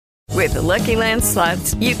With the Lucky Land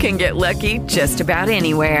Slots, you can get lucky just about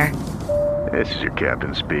anywhere. This is your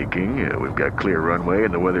captain speaking. We've got clear runway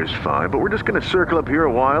and the weather's fine, but we're just going to circle up here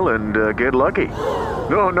a while and get lucky.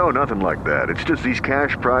 No, nothing like that. It's just these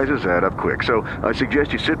cash prizes add up quick. So I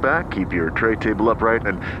suggest you sit back, keep your tray table upright,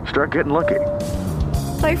 and start getting lucky.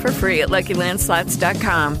 Play for free at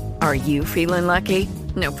LuckyLandSlots.com. Are you feeling lucky?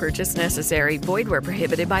 No purchase necessary. Void where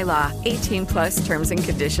prohibited by law. 18 plus terms and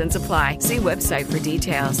conditions apply. See website for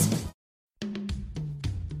details.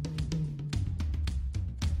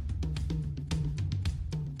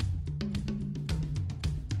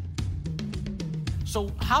 So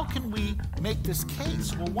how can we make this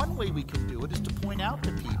case? Well, one way we can do it is to point out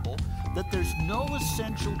to people that there's no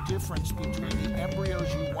essential difference between the embryos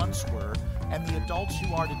you once were and the adults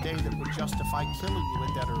you are today that would justify killing you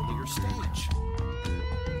at that earlier stage.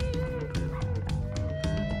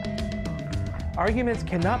 Arguments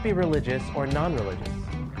cannot be religious or non-religious.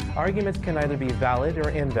 Arguments can either be valid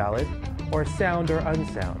or invalid, or sound or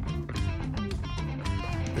unsound.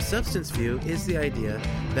 The substance view is the idea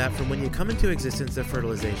that from when you come into existence of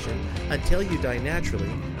fertilization until you die naturally,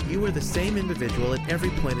 you are the same individual at every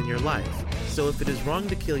point in your life. So if it is wrong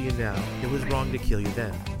to kill you now, it was wrong to kill you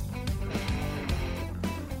then.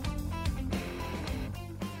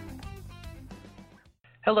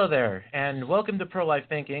 Hello there, and welcome to Pro-Life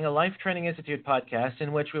Thinking, a Life Training Institute podcast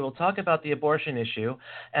in which we will talk about the abortion issue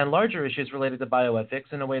and larger issues related to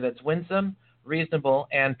bioethics in a way that's winsome, reasonable,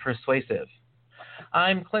 and persuasive.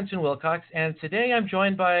 I'm Clinton Wilcox, and today I'm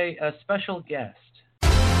joined by a special guest.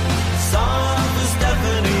 Song for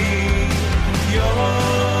Stephanie,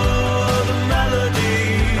 you're the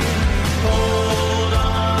melody. Hold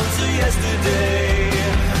on to yesterday.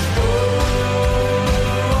 Oh.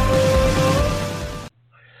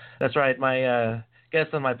 That's right, my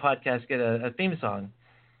guests on my podcast get a theme song.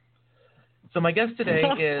 So my guest today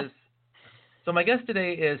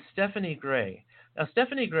is Stephanie Gray. Now,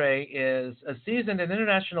 Stephanie Gray is a seasoned and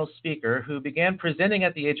international speaker who began presenting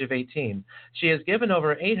at the age of 18. She has given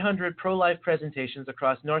over 800 pro-life presentations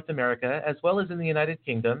across North America, as well as in the United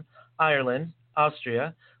Kingdom, Ireland,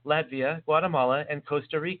 Austria, Latvia, Guatemala, and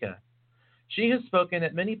Costa Rica. She has spoken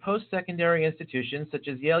at many post-secondary institutions such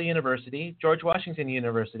as Yale University, George Washington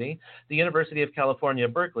University, the University of California,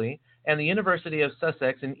 Berkeley, and the University of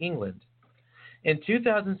Sussex in England. In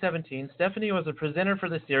 2017, Stephanie was a presenter for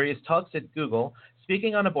the series Talks at Google,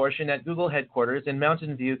 speaking on abortion at Google headquarters in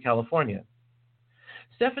Mountain View, California.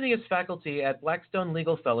 Stephanie is faculty at Blackstone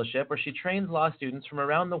Legal Fellowship, where she trains law students from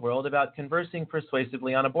around the world about conversing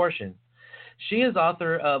persuasively on abortion. She is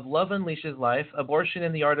author of Love Unleashes Life, Abortion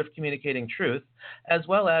and the Art of Communicating Truth, as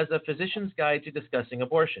well as A Physician's Guide to Discussing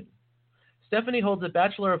Abortion. Stephanie holds a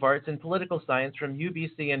Bachelor of Arts in Political Science from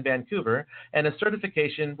UBC in Vancouver and a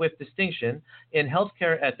certification with distinction in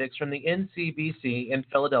Healthcare Ethics from the NCBC in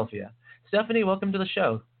Philadelphia. Stephanie, welcome to the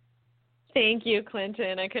show. Thank you,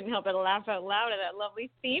 Clinton. I couldn't help but laugh out loud at that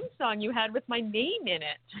lovely theme song you had with my name in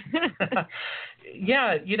it.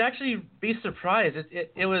 Yeah, you'd actually be surprised.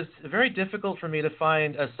 It was very difficult for me to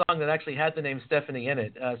find a song that actually had the name Stephanie in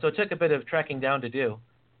it, so it took a bit of tracking down to do.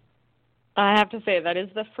 I have to say, that is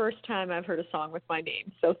the first time I've heard a song with my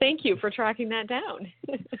name. So thank you for tracking that down.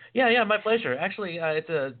 Yeah, my pleasure. Actually, it's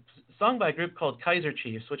a song by a group called Kaiser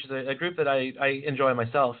Chiefs, which is a group that I enjoy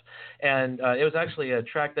myself. And it was actually a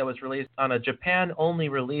track that was released on a Japan-only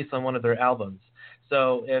release on one of their albums.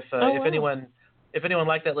 So if anyone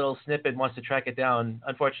liked that little snippet and wants to track it down,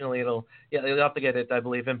 unfortunately, you'll have to get it, I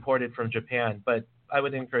believe, imported from Japan. But I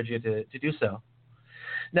would encourage you to do so.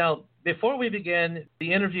 Now, before we begin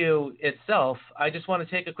the interview itself, I just want to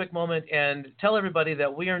take a quick moment and tell everybody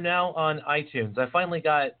that we are now on iTunes. I finally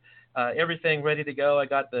got everything ready to go. I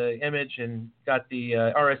got the image and got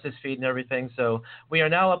the RSS feed and everything. So we are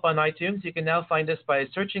now up on iTunes. You can now find us by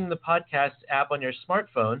searching the podcast app on your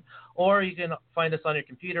smartphone, or you can find us on your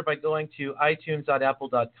computer by going to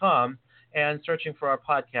itunes.apple.com and searching for our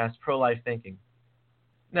podcast, Pro-Life Thinking.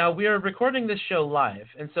 Now, we are recording this show live,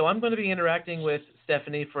 and so I'm going to be interacting with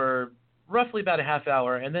Stephanie for roughly about a half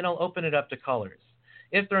hour, and then I'll open it up to callers.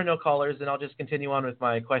 If there are no callers, then I'll just continue on with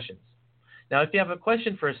my questions. Now, if you have a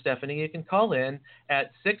question for Stephanie, you can call in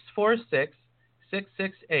at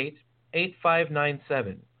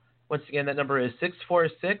 646-668-8597. Once again, that number is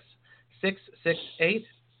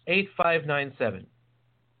 646-668-8597.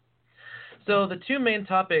 So the two main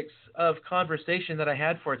topics of conversation that I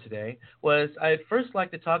had for today was I'd first like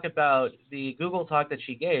to talk about the Google talk that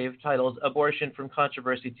she gave titled Abortion from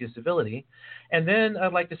Controversy to Civility. And then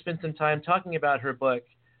I'd like to spend some time talking about her book,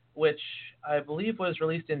 which I believe was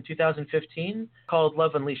released in 2015, called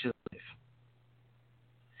Love Unleashes Life.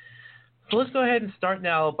 So let's go ahead and start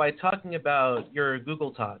now by talking about your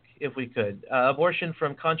Google talk, if we could, abortion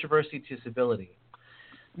from controversy to civility.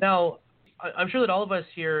 Now, I'm sure that all of us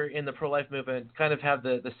here in the pro-life movement kind of have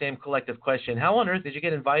the same collective question. How on earth did you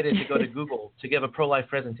get invited to go to Google to give a pro-life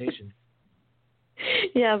presentation?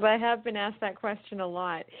 Yes, I have been asked that question a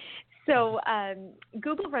lot. So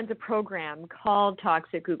Google runs a program called Talks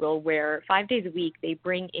at Google where 5 days a week they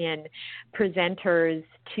bring in presenters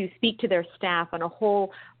to speak to their staff on a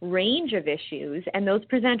whole range of issues. And those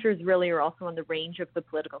presenters really are also on the range of the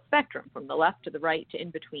political spectrum, from the left to the right to in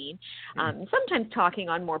between, sometimes talking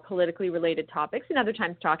on more politically related topics and other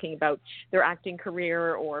times talking about their acting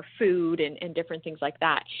career or food and different things like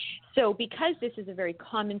that. So because this is a very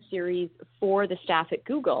common series for the staff at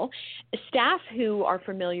Google, staff who are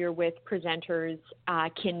familiar with presenters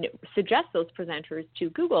can suggest those presenters to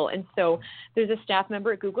Google. And so there's a staff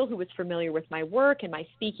member at Google who was familiar with my work and my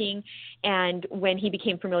speaking. And when he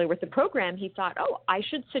became familiar with the program, he thought, oh, I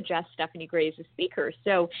should suggest Stephanie Gray as a speaker.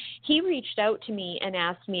 So he reached out to me and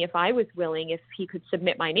asked me if I was willing, if he could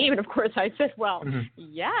submit my name. And of course I said, well,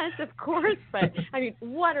 yes, of course. But I mean,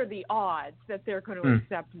 what are the odds that they're going to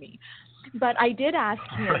accept me? But I did ask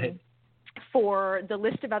him for the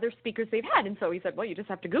list of other speakers they've had. And so he said, well, you just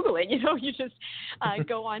have to Google it. You just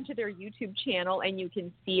go onto their YouTube channel and you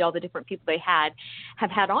can see all the different people they have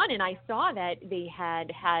had on. And I saw that they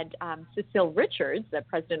had Cecile Richards, the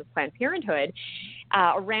president of Planned Parenthood,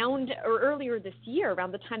 earlier this year,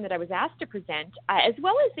 around the time that I was asked to present, as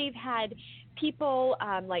well as they've had people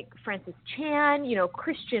like Francis Chan,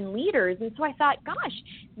 Christian leaders. And so I thought, gosh,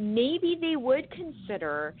 maybe they would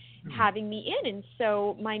consider having me in. And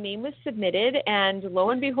so my name was submitted, and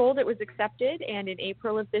lo and behold, it was accepted. And in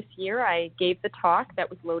April of this year, I gave the talk that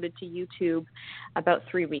was loaded to YouTube about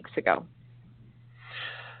 3 weeks ago.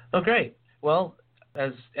 Oh, great. Well,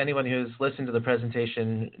 as anyone who's listened to the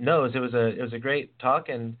presentation knows, it was a great talk.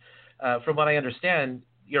 And from what I understand,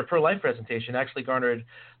 your pro-life presentation actually garnered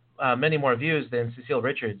many more views than Cecile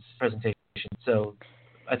Richards' presentation. So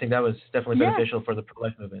I think that was definitely beneficial for the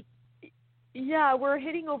pro-life movement. Yeah, we're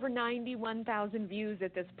hitting over 91,000 views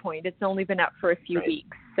at this point. It's only been up for a few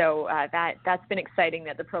weeks. So that's been exciting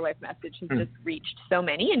that the pro-life message has just reached so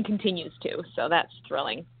many and continues to. So that's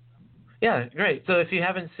thrilling. Yeah, great. So if you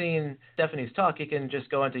haven't seen Stephanie's talk, you can just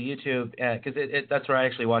go onto YouTube, because that's where I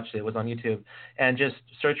actually watched it, was on YouTube, and just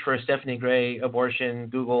search for Stephanie Gray abortion,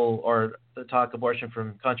 Google, or the talk abortion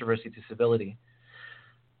from controversy to civility.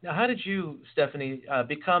 Now, how did you, Stephanie,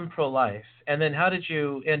 become pro-life? And then how did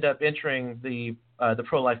you end up entering the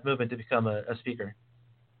pro-life movement to become a speaker?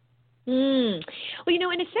 Well, in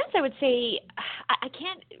a sense, I would say I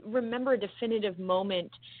can't remember a definitive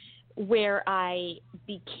moment where I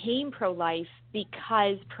became pro-life,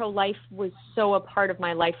 because pro-life was so a part of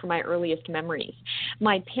my life from my earliest memories.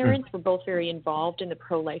 My parents were both very involved in the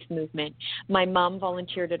pro-life movement. My mom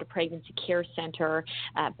volunteered at a pregnancy care center.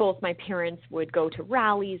 Both my parents would go to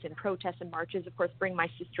rallies and protests and marches, of course, bring my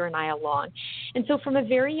sister and I along. And so from a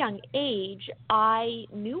very young age, I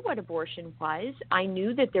knew what abortion was. I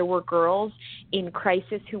knew that there were girls in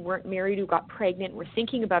crisis who weren't married, who got pregnant, were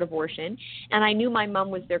thinking about abortion. And I knew my mom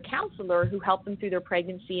was their counselor who helped them through their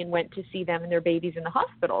pregnancy and went to see them and their babies in the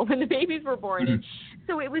hospital when the babies were born. And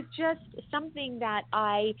so it was just something that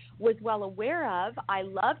I was well aware of. I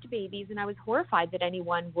loved babies, and I was horrified that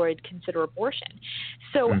anyone would consider abortion.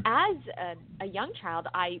 So as a young child,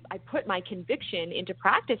 I put my conviction into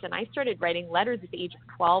practice, and I started writing letters at the age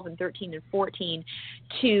of 12 and 13 and 14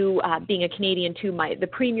 to being a Canadian, to the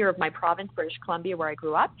premier of my province, British Columbia, where I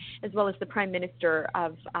grew up, as well as the prime minister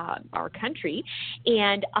of our country.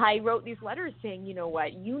 And I wrote these letters saying, you know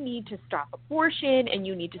what, you need to stop abortion, and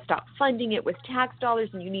you need to stop funding it with tax dollars,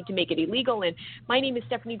 and you need to make it illegal. And my name is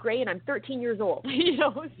Stephanie Gray, and I'm 13 years old.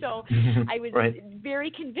 So I was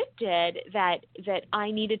very convicted that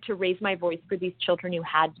I needed to raise my voice for these children who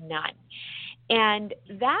had none. And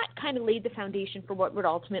that kind of laid the foundation for what would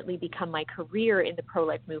ultimately become my career in the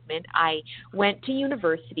pro-life movement. I went to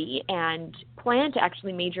university and planned to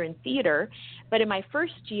actually major in theater. But in my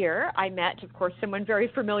first year, I met, of course, someone very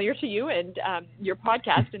familiar to you and your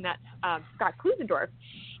podcast, and that's Scott Klusendorf.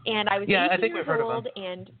 And I was 18 years old,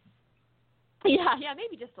 and yeah,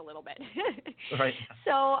 maybe just a little bit. Right.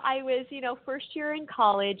 So I was, first year in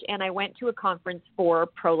college, and I went to a conference for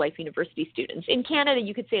pro-life university students. In Canada,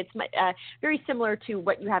 you could say it's very similar to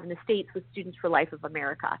what you have in the States with Students for Life of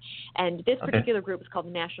America. And this particular group was called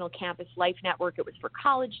the National Campus Life Network. It was for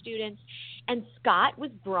college students. And Scott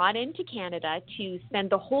was brought into Canada to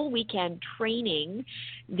spend the whole weekend training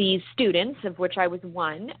these students, of which I was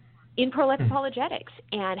one, in pro-life apologetics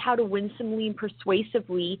and how to winsomely and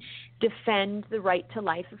persuasively defend the right to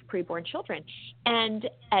life of preborn children. And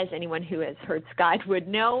as anyone who has heard Scott would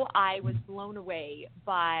know, I was blown away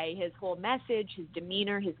by his whole message, his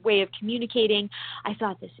demeanor, his way of communicating. I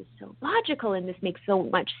thought, this is so logical and this makes so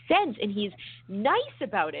much sense. And he's nice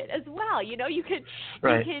about it as well. You know, you can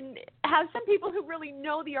have some people who really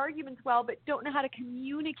know the arguments well but don't know how to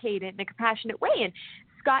communicate it in a compassionate way. And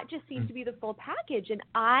Scott just seems to be the full package. And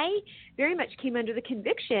I very much came under the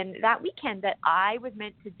conviction that weekend that I was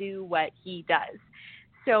meant to do what he does.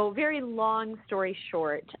 So very long story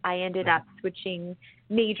short, I ended up switching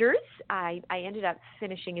majors. I ended up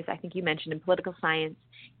finishing, as I think you mentioned, in political science,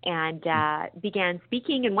 and began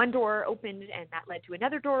speaking, and one door opened and that led to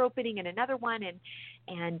another door opening and another one.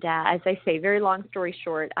 And as I say, very long story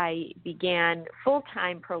short, I began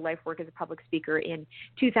full-time pro-life work as a public speaker in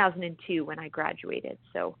 2002 when I graduated.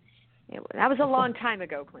 So that was a long time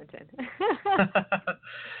ago, Clinton.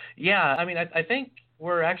 Yeah, I mean, I think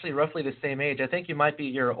we're actually roughly the same age. I think you might be a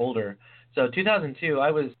year older. So 2002, I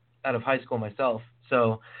was out of high school myself.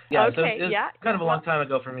 So yeah, okay, so it was kind of a long time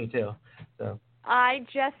ago for me too. So I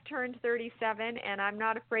just turned 37, and I'm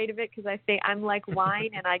not afraid of it because I say I'm like wine,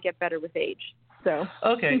 and I get better with age. So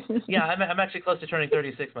okay, yeah, I'm actually close to turning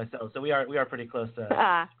 36 myself. So we are pretty close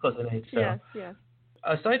close in age. So. Yes.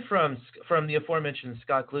 Aside from the aforementioned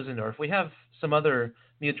Scott Klusendorf, we have some other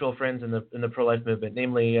mutual friends in the pro-life movement,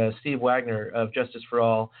 namely Steve Wagner of Justice for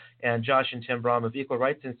All and Josh and Tim Brahm of Equal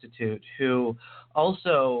Rights Institute, who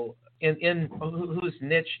also whose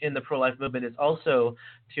niche in the pro-life movement is also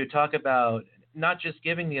to talk about not just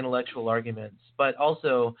giving the intellectual arguments, but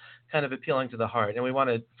also kind of appealing to the heart. And we want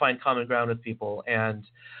to find common ground with people and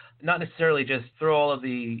not necessarily just throw all of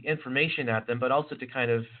the information at them, but also to kind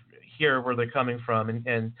of hear where they're coming from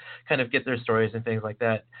and kind of get their stories and things like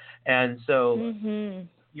that. And so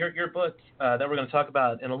your book that we're going to talk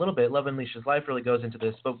about in a little bit, Love Unleashes Life, really goes into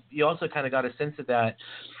this, but you also kind of got a sense of that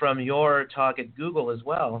from your talk at Google as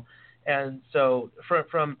well. And so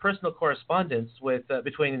from personal correspondence with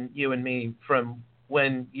between you and me from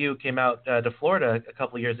when you came out to Florida a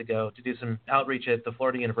couple of years ago to do some outreach at the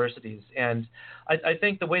Florida universities. And I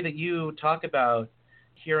think the way that you talk about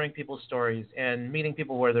hearing people's stories and meeting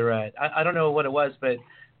people where they're at, I don't know what it was, but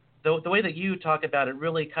the way that you talk about it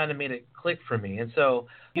really kind of made it click for me. And so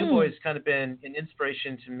you've always kind of been an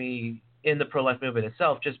inspiration to me in the pro-life movement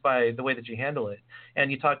itself, just by the way that you handle it.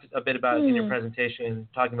 And you talked a bit about in your presentation,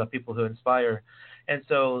 talking about people who inspire. And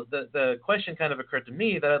so the question kind of occurred to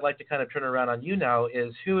me that I'd like to kind of turn around on you now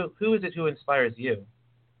is who is it who inspires you?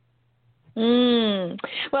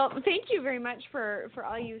 Well, thank you very much for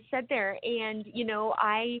all you said there. And, you know,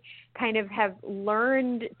 I kind of have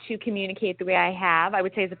learned to communicate the way I have, I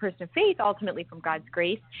would say, as a person of faith, ultimately from God's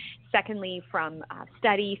grace, secondly from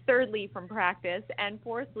study, thirdly from practice, and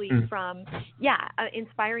fourthly from,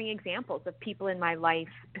 inspiring examples of people in my life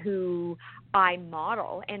who I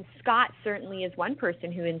model. And Scott certainly is one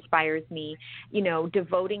person who inspires me, you know,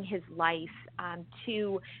 devoting his life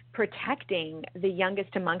to protecting the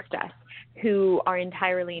youngest amongst us who are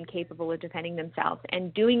entirely incapable of defending themselves,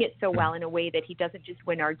 and doing it so well in a way that he doesn't just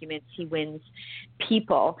win arguments, he wins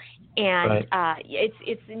people. And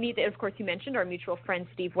it's neat that, of course, you mentioned our mutual friend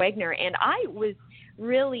Steve Wagner, and I was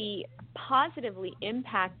really positively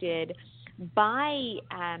impacted by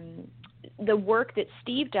the work that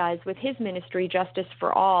Steve does with his ministry, Justice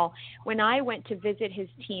for All. When I went to visit his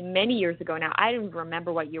team many years ago now, I don't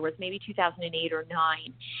remember what year it was, maybe 2008 or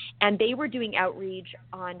 9, and they were doing outreach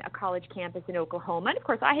on a college campus in Oklahoma. And, of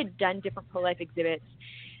course, I had done different pro-life exhibits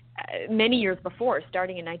many years before,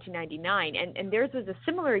 starting in 1999, and theirs was a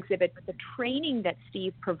similar exhibit, but the training that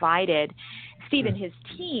Steve provided, Steve and his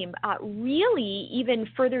team, really even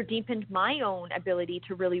further deepened my own ability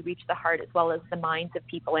to really reach the heart as well as the minds of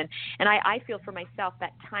people. And I feel for myself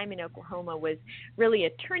that time in Oklahoma was really a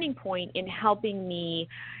turning point in helping me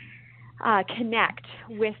connect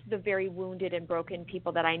with the very wounded and broken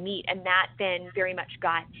people that I meet. And that then very much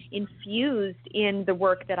got infused in the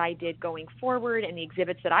work that I did going forward and the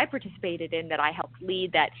exhibits that I participated in, that I helped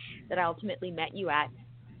lead, that I ultimately met you at.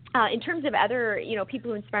 In terms of other, you know,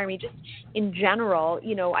 people who inspire me just in general,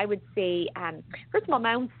 you know, I would say, first of all,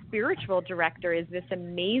 my own spiritual director is this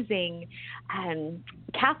amazing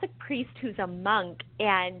Catholic priest who's a monk,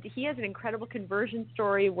 and he has an incredible conversion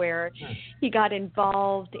story where he got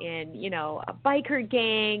involved in, you know, a biker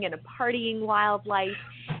gang and a partying wildlife,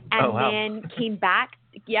 and then came back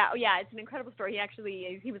Yeah, it's an incredible story.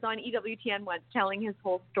 He was on EWTN once telling his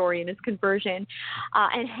whole story and his conversion,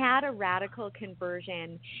 and had a radical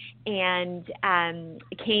conversion, and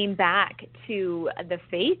came back to the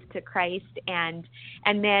faith, to Christ, and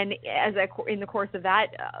then in the course of that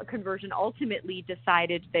conversion, ultimately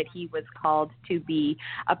decided that he was called to be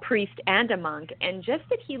a priest and a monk, and just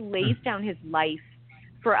that he lays down his life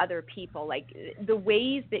for other people, like the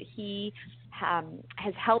ways that he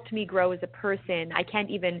has helped me grow as a person. I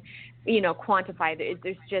can't even, quantify.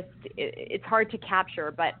 It's hard to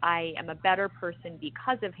capture, but I am a better person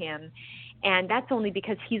because of him. And that's only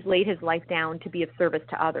because he's laid his life down to be of service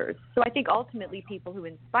to others. So I think ultimately people who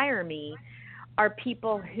inspire me are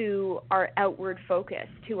people who are outward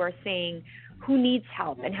focused, who are saying, who needs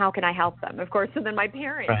help and how can I help them? Of course, so then my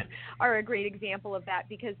parents are a great example of that,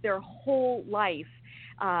 because their whole life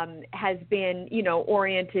has been,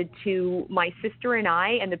 oriented to my sister and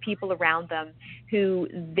I and the people around them who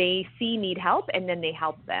they see need help, and then they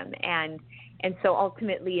help them. And so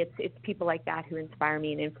ultimately it's people like that who inspire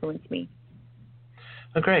me and influence me.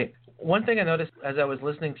 Oh, great. One thing I noticed as I was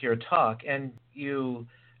listening to your talk, and you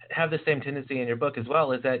have the same tendency in your book as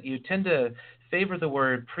well, is that you tend to favor the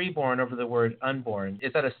word preborn over the word unborn.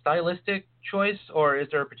 Is that a stylistic choice, or is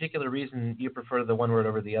there a particular reason you prefer the one word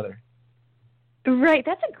over the other? Right.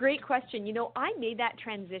 That's a great question. I made that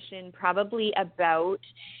transition probably about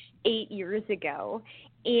 8 years ago.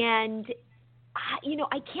 And,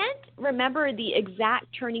 I can't remember the exact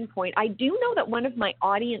turning point. I do know that one of my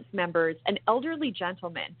audience members, an elderly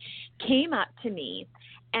gentleman, came up to me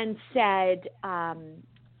and said,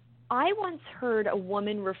 I once heard a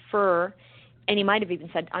woman refer, and he might have even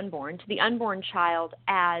said unborn, to the unborn child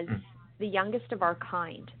as the youngest of our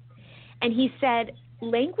kind. And he said,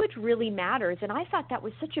 language really matters. And I thought that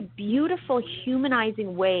was such a beautiful,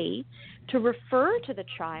 humanizing way to refer to the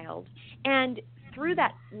child, and through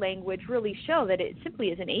that language really show that it simply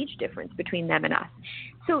is an age difference between them and us.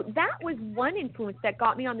 So that was one influence that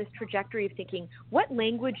got me on this trajectory of thinking, what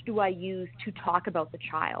language do I use to talk about the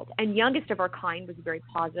child? And youngest of our kind was a very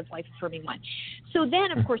positive, life-affirming one. So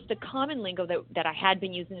then, of course, the common lingo that I had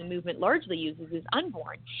been using, the movement largely uses, is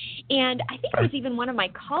unborn. And I think it was even one of my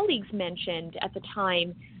colleagues mentioned at the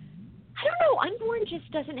time, I don't know, unborn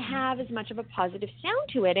just doesn't have as much of a positive sound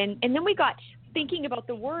to it. And then we got thinking about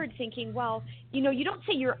the word, thinking, well, you don't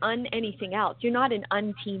say you're anything else. You're not an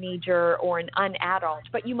unteenager or an unadult,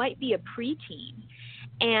 but you might be a preteen,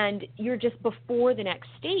 and you're just before the next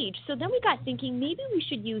stage. So then we got thinking, maybe we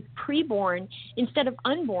should use preborn instead of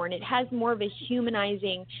unborn. It has more of a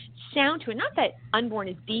humanizing sound to it. Not that unborn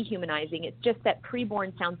is dehumanizing. It's just that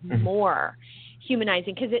preborn sounds more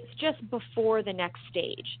humanizing because it's just before the next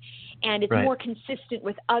stage. And it's more consistent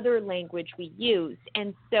with other language we use.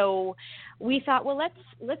 And so we thought, well,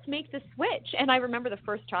 let's make the switch. And I remember the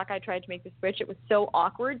first talk I tried to make the switch. It was so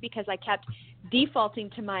awkward because I kept defaulting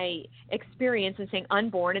to my experience and saying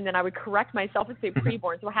unborn, and then I would correct myself and say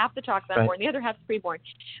preborn. So half the talk's unborn, the other half's preborn.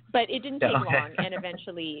 But it didn't take long, and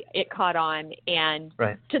eventually it caught on. And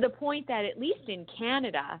to the point that, at least in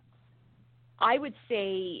Canada, I would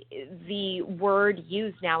say the word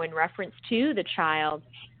used now in reference to the child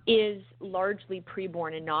is largely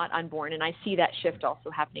preborn and not unborn, and I see that shift also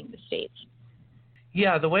happening in the States.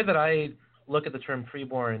 Yeah, the way that I look at the term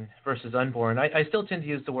preborn versus unborn, I still tend to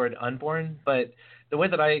use the word unborn, but the way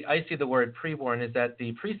that I see the word preborn is that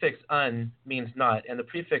the prefix un means not, and the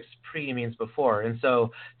prefix pre means before. And so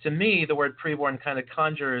to me, the word preborn kind of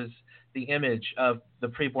conjures the image of the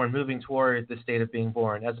preborn moving toward the state of being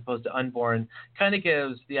born, as opposed to unborn kind of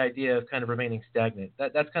gives the idea of kind of remaining stagnant.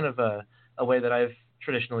 That's kind of a way that I've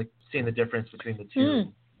traditionally seen the difference between the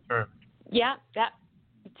two terms. Yeah,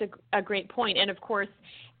 it's a great point. And of course,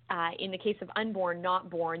 in the case of unborn, not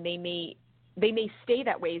born, they may stay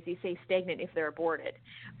that way, as you say, stagnant if they're aborted,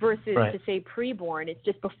 versus to say preborn, it's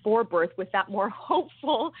just before birth with that more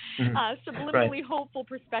hopeful, subliminally hopeful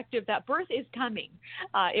perspective that birth is coming.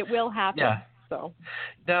 It will happen. Yeah. So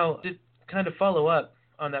now, to kind of follow up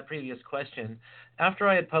on that previous question, after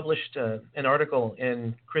I had published an article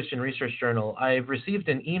in Christian Research Journal, I received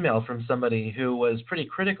an email from somebody who was pretty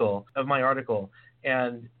critical of my article.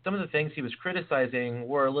 And some of the things he was criticizing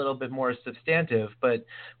were a little bit more substantive, but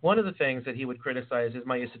one of the things that he would criticize is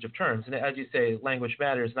my usage of terms. And as you say, language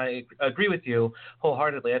matters, and I agree with you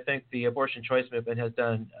wholeheartedly. I think the abortion choice movement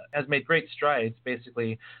has made great strides,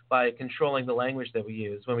 basically, by controlling the language that we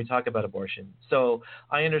use when we talk about abortion. So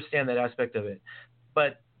I understand that aspect of it.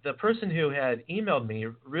 But the person who had emailed me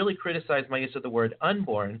really criticized my use of the word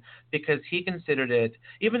unborn because he considered it,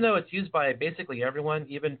 even though it's used by basically everyone,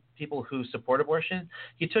 even people who support abortion,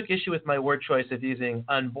 he took issue with my word choice of using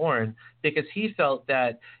unborn because he felt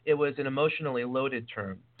that it was an emotionally loaded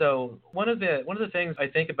term. So one of the things I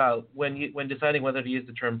think about when deciding whether to use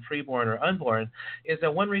the term preborn or unborn is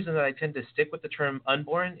that one reason that I tend to stick with the term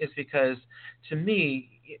unborn is because, to me,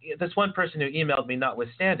 this one person who emailed me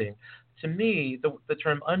notwithstanding, to me, the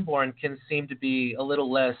term unborn can seem to be a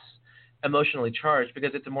little less emotionally charged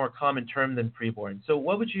because it's a more common term than preborn. So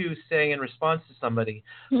what would you say in response to somebody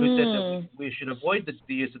who said that we should avoid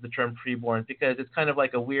the use of the term preborn because it's kind of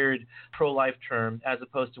like a weird pro-life term as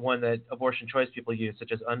opposed to one that abortion choice people use,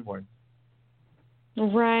 such as unborn?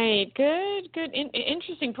 Right. Good.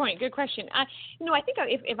 Interesting point. Good question. I think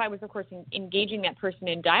if I was, of course, engaging that person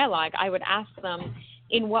in dialogue, I would ask them,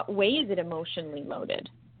 in what way is it emotionally loaded?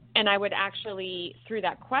 And I would actually, through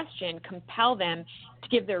that question, compel them to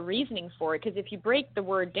give their reasoning for it. Because if you break the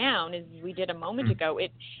word down, as we did a moment ago,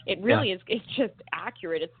 it really is, it's just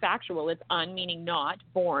accurate. It's factual. It's un, meaning not,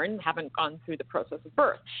 born, haven't gone through the process of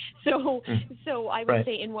birth. So I would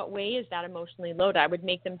say, in what way is that emotionally loaded? I would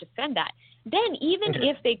make them defend that. Then even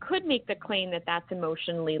if they could make the claim that that's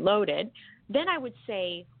emotionally loaded, then I would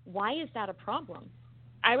say, why is that a problem?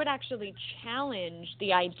 I would actually challenge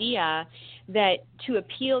the idea that to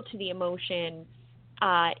appeal to the emotion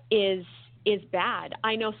is bad.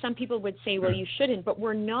 I know some people would say, well, you shouldn't, but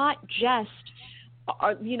we're not just,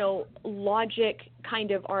 logic,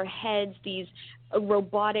 kind of our heads, these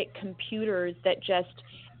robotic computers that just,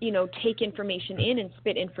 take information in and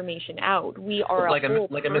spit information out. We are like a whole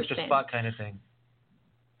a person. Mr. Spock kind of thing.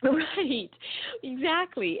 Right,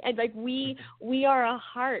 exactly. And like we are a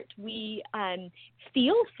heart. We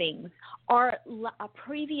feel things. Our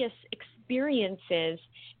previous experiences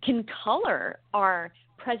can color our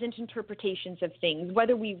present interpretations of things,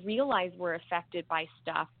 whether we realize we're affected by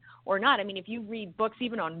stuff or not. I mean, if you read books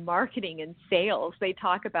even on marketing and sales, they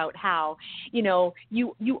talk about how, you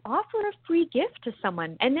offer a free gift to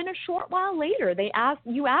someone, and then a short while later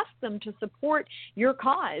you ask them to support your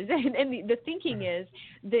cause. And the thinking is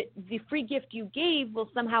that the free gift you gave will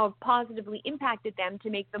somehow have positively impacted them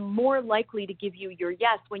to make them more likely to give you your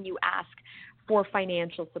yes when you ask for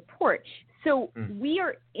financial support. So we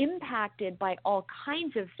are impacted by all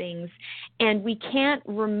kinds of things, and we can't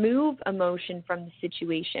remove emotion from the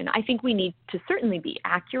situation. I think we need to certainly be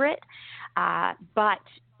accurate, but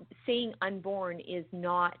saying unborn is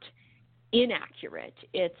not inaccurate.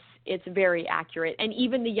 It's very accurate, and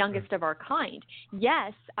even the youngest of our kind.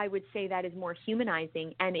 Yes, I would say that is more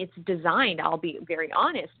humanizing, and it's designed, I'll be very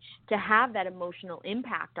honest, to have that emotional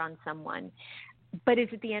impact on someone. But at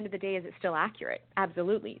the end of the day, is it still accurate?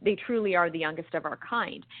 Absolutely. They truly are the youngest of our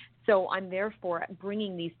kind. So I'm therefore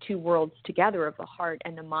bringing these two worlds together of the heart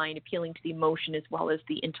and the mind, appealing to the emotion as well as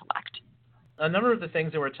the intellect. A number of the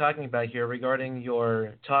things that we're talking about here regarding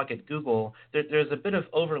your talk at Google, there's a bit of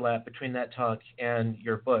overlap between that talk and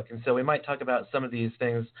your book. And so we might talk about some of these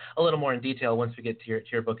things a little more in detail once we get to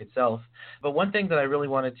your book itself. But one thing that I really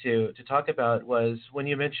wanted to talk about was when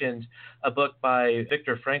you mentioned a book by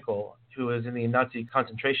Viktor Frankl, who was in the Nazi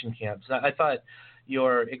concentration camps. I thought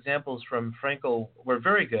your examples from Frankl were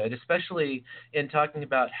very good, especially in talking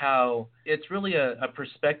about how it's really a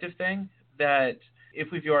perspective thing, that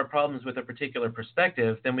if we view our problems with a particular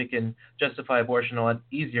perspective, then we can justify abortion a lot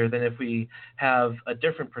easier than if we have a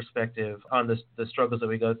different perspective on the struggles that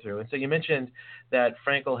we go through. And so you mentioned that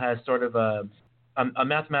Frankl has sort of a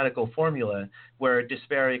mathematical formula where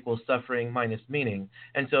despair equals suffering minus meaning.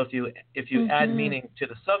 And so if you add meaning to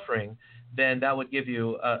the suffering, then that would give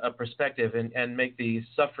you a perspective and make the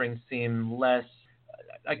suffering seem less,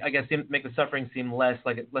 make the suffering seem less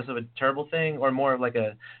of a terrible thing or more of like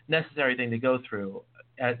a necessary thing to go through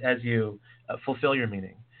as you fulfill your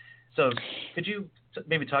meaning. So could you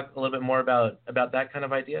maybe talk a little bit more about that kind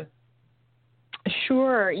of idea?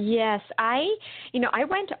 Sure. Yes. I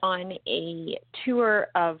went on a tour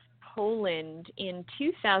of Poland in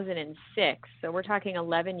 2006. So we're talking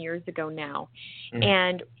 11 years ago now.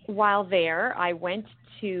 And while there, I went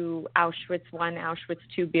to Auschwitz I, Auschwitz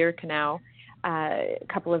II, Birkenau, a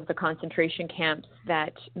couple of the concentration camps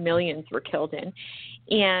that millions were killed in.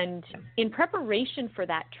 And in preparation for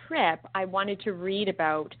that trip, I wanted to read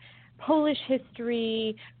about Polish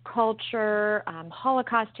history, culture,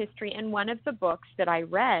 Holocaust history, and one of the books that I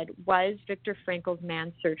read was Viktor Frankl's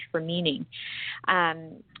Man's Search for Meaning.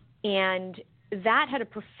 And that had a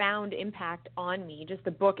profound impact on me, just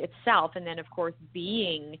the book itself, and then, of course,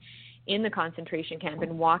 being in the concentration camp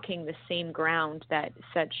and walking the same ground that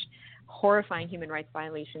such horrifying human rights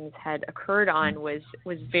violations had occurred on was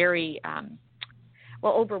very,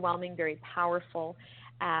 overwhelming, very powerful.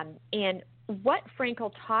 And what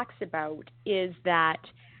Frankl talks about is that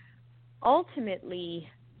ultimately,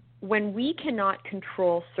 when we cannot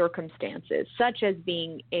control circumstances, such as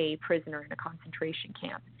being a prisoner in a concentration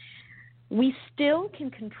camp, we still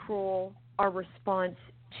can control our response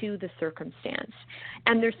to the circumstance.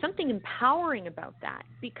 And there's something empowering about that,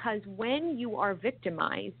 because when you are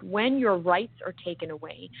victimized, when your rights are taken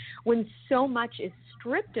away, when so much is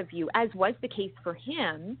stripped of you, as was the case for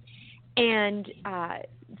him and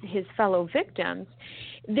his fellow victims,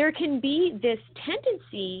 there can be this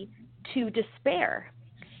tendency to despair.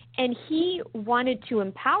 And he wanted to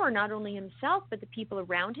empower not only himself, but the people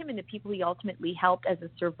around him and the people he ultimately helped as a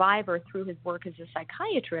survivor through his work as a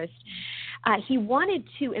psychiatrist. He wanted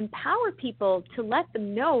to empower people to let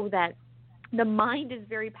them know that the mind is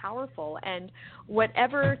very powerful, and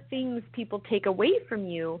whatever things people take away from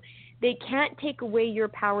you, they can't take away your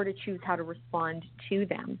power to choose how to respond to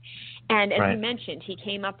them. And as you mentioned, he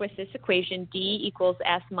came up with this equation, D equals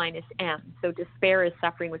S minus M. So despair is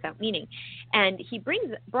suffering without meaning. And he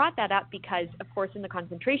brought that up because, of course, in the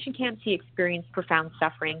concentration camps, he experienced profound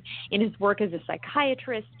suffering. In his work as a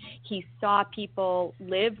psychiatrist, he saw people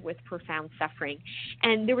live with profound suffering.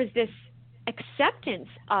 And there was this acceptance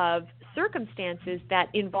of circumstances that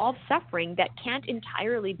involve suffering that can't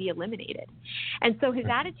entirely be eliminated. And so his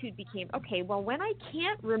attitude became, okay, well, when I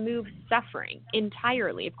can't remove suffering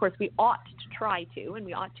entirely, of course, we ought to try to, and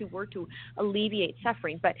we ought to work to alleviate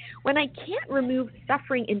suffering, but when I can't remove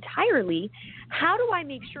suffering entirely, how do I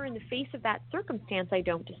make sure in the face of that circumstance I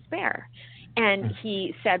don't despair? And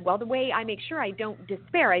he said, well, the way I make sure I don't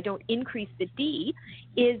despair, I don't increase the D,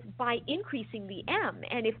 is by increasing the M.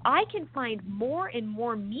 And if I can find more and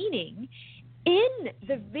more meaning in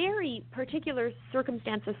the very particular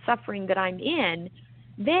circumstance of suffering that I'm in,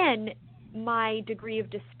 then my degree of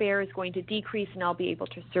despair is going to decrease and I'll be able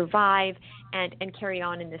to survive and carry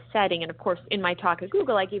on in this setting. And, of course, in my talk at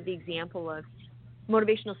Google, I gave the example of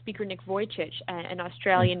motivational speaker Nick Vujicic, an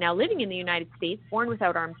Australian now living in the United States, born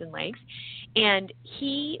without arms and legs. And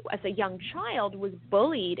he, as a young child, was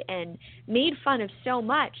bullied and made fun of so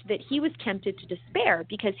much that he was tempted to despair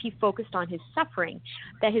because he focused on his suffering,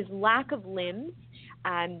 that his lack of limbs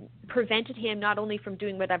prevented him not only from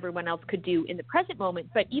doing what everyone else could do in the present moment,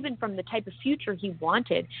 but even from the type of future he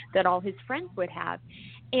wanted that all his friends would have.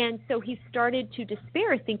 And so he started to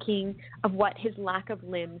despair, thinking of what his lack of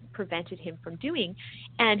limbs prevented him from doing.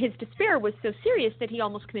 And his despair was so serious that he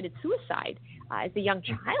almost committed suicide. As a young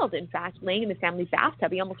child, in fact, laying in the family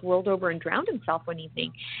bathtub, he almost rolled over and drowned himself one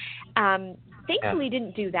evening. Thankfully,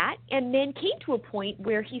 didn't do that, and then came to a point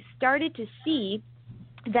where he started to see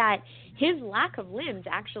that his lack of limbs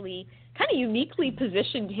actually kind of uniquely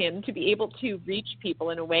positioned him to be able to reach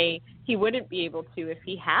people in a way he wouldn't be able to if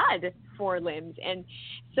he had 4 limbs. And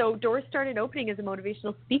so doors started opening as a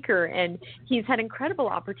motivational speaker, and he's had incredible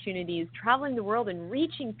opportunities traveling the world and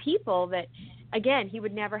reaching people that, again, he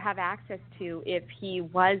would never have access to if he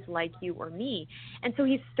was like you or me. And so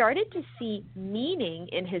he started to see meaning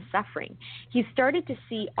in his suffering. He started to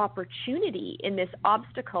see opportunity in this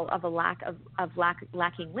obstacle of a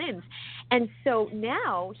lacking limbs. And so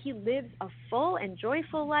now he lives a full and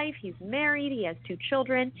joyful life. He's married. He has 2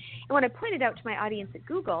 children. And what I pointed out to my audience at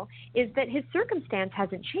Google is that his circumstance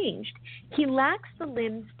hasn't changed. He lacks the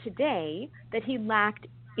limbs today that he lacked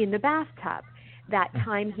in the bathtub, that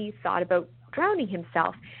time he thought about drowning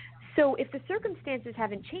himself. So if the circumstances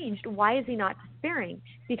haven't changed, why is he not despairing?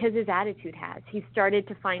 Because his attitude has. He started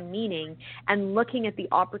to find meaning and looking at the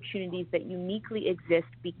opportunities that uniquely exist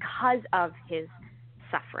because of his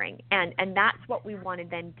suffering. And that's what we want to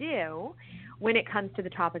then do when it comes to the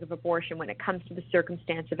topic of abortion, when it comes to the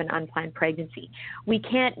circumstance of an unplanned pregnancy. We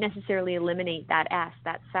can't necessarily eliminate that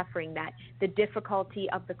that suffering, that the difficulty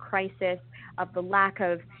of the crisis, of the lack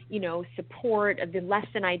of, support, of the less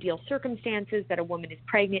than ideal circumstances that a woman is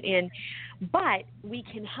pregnant in. But we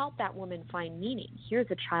can help that woman find meaning. Here's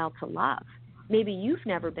a child to love. Maybe you've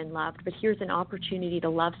never been loved, but here's an opportunity to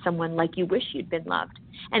love someone like you wish you'd been loved.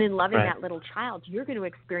 And in loving that little child, you're going to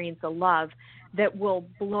experience a love that will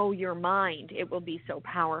blow your mind. It will be so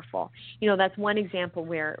powerful. That's one example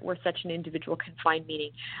where such an individual can find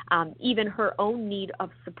meaning. Even her own need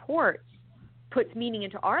of support puts meaning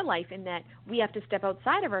into our life in that we have to step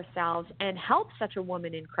outside of ourselves and help such a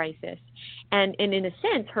woman in crisis. And in a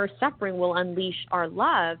sense, her suffering will unleash our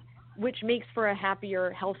love, which makes for a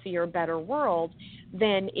happier, healthier, better world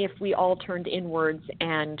than if we all turned inwards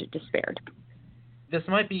and despaired. this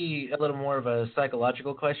might be a little more of a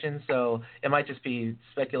psychological question, so it might just be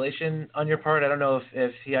speculation on your part. I don't know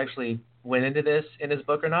if he actually went into this in his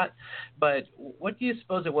book or not, but what do you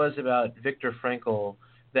suppose it was about Viktor Frankl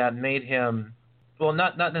that made him, well,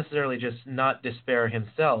 not necessarily just not despair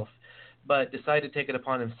himself, but decide to take it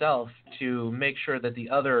upon himself to make sure that the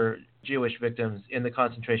other Jewish victims in the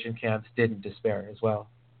concentration camps didn't despair as well?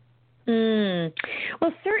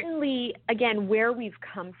 Well, certainly, again, where we've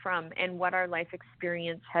come from and what our life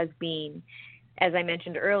experience has been, as I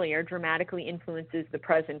mentioned earlier, dramatically influences the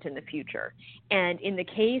present and the future. And in the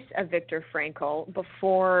case of Viktor Frankl,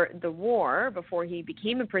 before the war, before he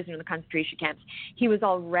became a prisoner in the concentration camps, he was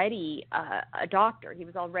already a doctor. He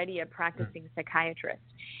was already a practicing psychiatrist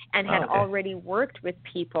and had already worked with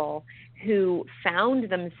people who found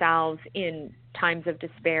themselves in times of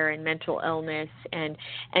despair and mental illness and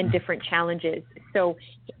different challenges. So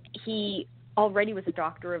he already was a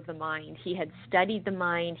doctor of the mind. He had studied the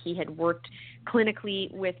mind. He had worked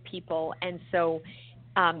clinically with people. And so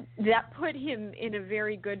that put him in a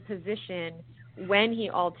very good position when he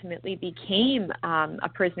ultimately became a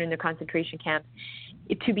prisoner in the concentration camp,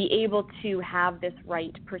 to be able to have this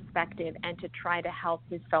right perspective and to try to help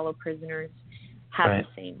his fellow prisoners have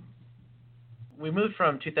the same. We moved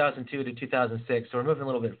from 2002 to 2006, so we're moving a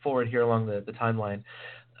little bit forward here along the timeline.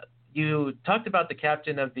 You talked about the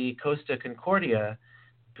captain of the Costa Concordia,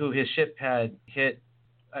 who his ship had hit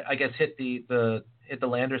the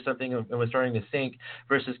land or something and was starting to sink,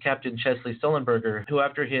 versus Captain Chesley Sullenberger, who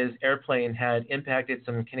after his airplane had impacted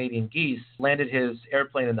some Canadian geese, landed his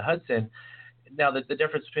airplane in the Hudson. Now, the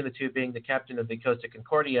difference between the two being the captain of the Costa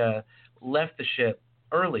Concordia left the ship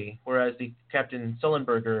early, whereas the Captain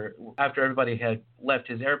Sullenberger, after everybody had left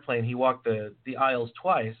his airplane, he walked the aisles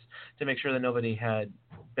twice to make sure that nobody had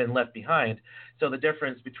been left behind. So the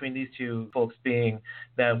difference between these two folks being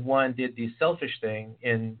that one did the selfish thing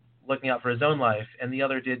in looking out for his own life, and the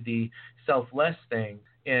other did the selfless thing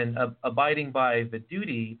in abiding by the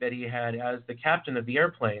duty that he had as the captain of the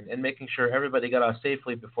airplane and making sure everybody got off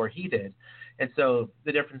safely before he did. And so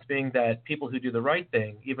the difference being that people who do the right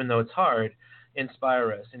thing, even though it's hard,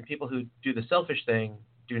 inspire us, and people who do the selfish thing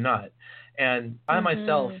do not. And I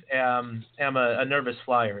myself am a nervous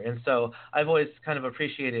flyer, and so I've always kind of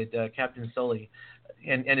appreciated Captain Sully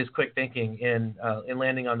and his quick thinking in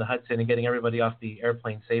landing on the Hudson and getting everybody off the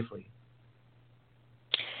airplane safely.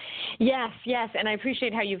 Yes, and I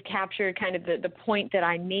appreciate how you've captured kind of the point that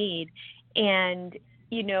I made. And,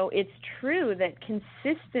 you know, it's true that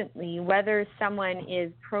consistently, whether someone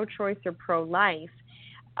is pro-choice or pro-life,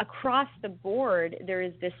 across the board, there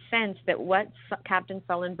is this sense that what Captain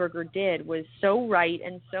Sullenberger did was so right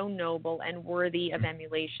and so noble and worthy of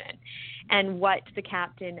emulation. And what the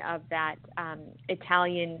captain of that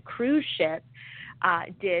Italian cruise ship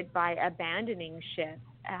did by abandoning ship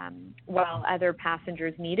while other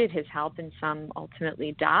passengers needed his help and some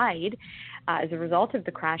ultimately died as a result of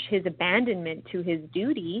the crash, his abandonment to his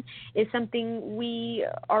duty is something we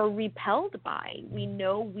are repelled by. We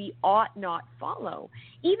know we ought not follow.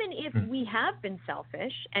 Even if we have been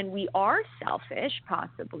selfish, and we are selfish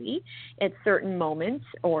possibly at certain moments,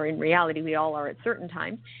 or in reality we all are at certain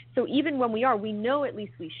times. So even when we are, we know at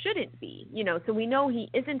least we shouldn't be, you know, so we know he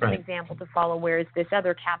isn't an example to follow, whereas this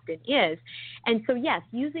other captain is. And so, yes,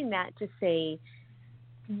 using that to say,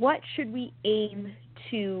 what should we aim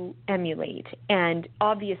to emulate? And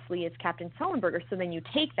obviously it's Captain Sullenberger. So then you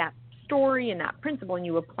take that story and that principle and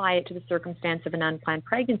you apply it to the circumstance of an unplanned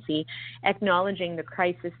pregnancy, acknowledging the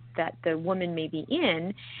crisis that the woman may be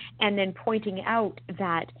in, and then pointing out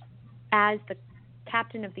that as the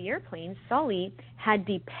captain of the airplane, Sully had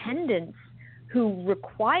dependents who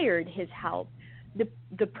required his help.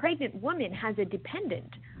 The pregnant woman has a dependent,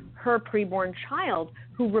 her preborn child,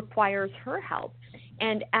 who requires her help.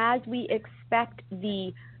 And as we expect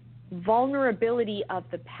the vulnerability of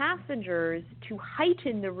the passengers to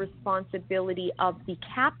heighten the responsibility of the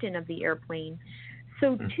captain of the airplane,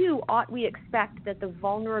 so too ought we expect that the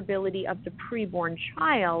vulnerability of the preborn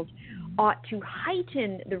child ought to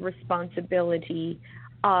heighten the responsibility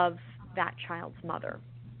of that child's mother.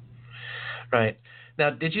 Right. Now,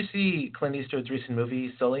 did you see Clint Eastwood's recent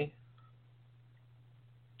movie, Sully?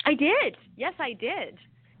 I did. Yes, I did.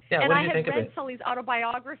 Yeah, and what I did you had think of read it? Sully's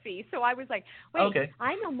autobiography, so I was like, wait,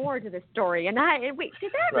 I know more to this story. And wait,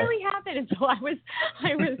 did that really happen? And so I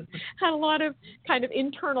had a lot of kind of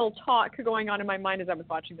internal talk going on in my mind as I was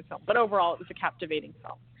watching the film. But overall, it was a captivating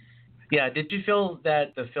film. Yeah, did you feel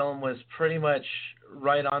that the film was pretty much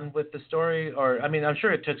right on with the story? Or, I mean, I'm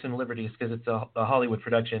sure it took some liberties because it's a Hollywood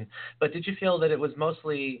production, but did you feel that it was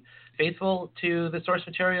mostly faithful to the source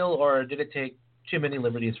material, or did it take too many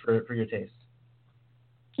liberties for your taste?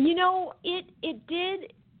 It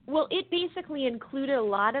did. Well, it basically included a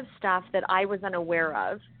lot of stuff that I was unaware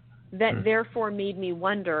of, that therefore made me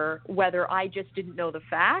wonder whether I just didn't know the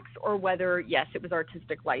facts or whether, yes, it was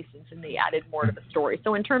artistic license and they added more to the story.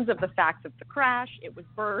 So in terms of the facts of the crash, it was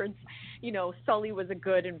birds. Sully was a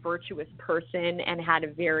good and virtuous person and had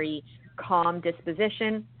a very calm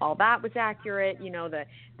disposition. All that was accurate.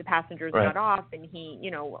 The passengers got off and he,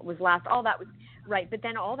 was last. All that was right. But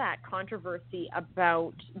then all that controversy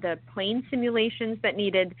about the plane simulations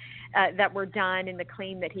that were done, and the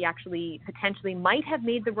claim that he actually potentially might have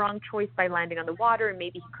made the wrong choice by landing on the water, and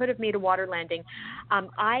maybe he could have made a water landing.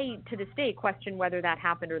 I, to this day, question whether that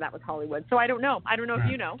happened or that was Hollywood. So I don't know. I don't know if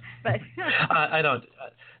you know, but I don't.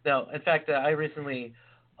 No, in fact, I recently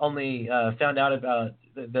only found out about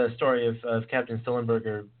the story of Captain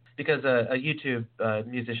Sullenberger because a YouTube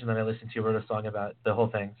musician that I listened to wrote a song about the whole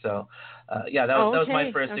thing. So, that was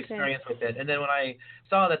my first experience with it. And then when I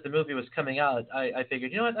saw that the movie was coming out, I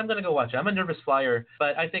figured, what, I'm going to go watch it. I'm a nervous flyer,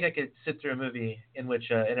 but I think I could sit through a movie in which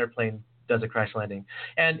an airplane does a crash landing.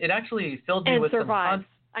 And it actually filled me with survives.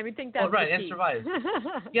 I would think that's and survives.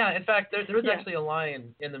 Yeah, in fact, there was actually a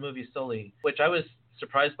line in the movie Sully, which I was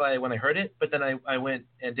surprised by when I heard it, but then I went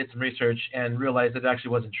and did some research and realized that it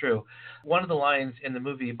actually wasn't true. One of the lines in the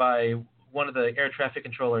movie by one of the air traffic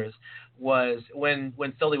controllers was when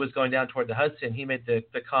Sully was going down toward the Hudson, he made the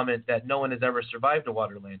comment that no one has ever survived a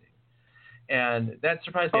water landing. And that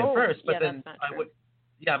surprised me at first, but then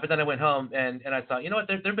I went home and I thought, what,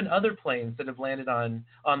 there have been other planes that have landed on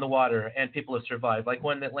the water and people have survived, like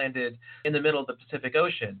one that landed in the middle of the Pacific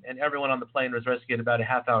Ocean and everyone on the plane was rescued about a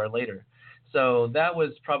half hour later. So that was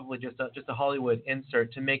probably just a Hollywood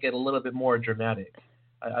insert to make it a little bit more dramatic,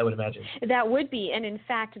 I would imagine. That would be. And in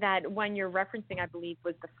fact, that one you're referencing, I believe,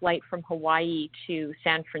 was the flight from Hawaii to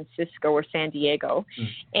San Francisco or San Diego.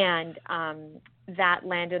 And that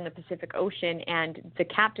landed in the Pacific Ocean. And the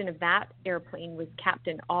captain of that airplane was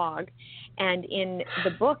Captain Ogg. And in the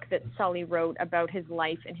book that Sully wrote about his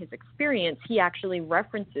life and his experience, he actually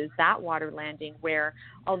references that water landing where,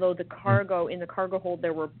 although in the cargo hold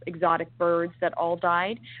there were exotic birds that all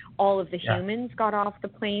died, all of the humans got off the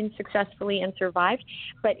plane successfully and survived.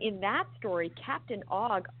 But in that story, Captain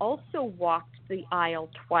Ogg also walked the aisle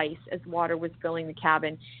twice as water was filling the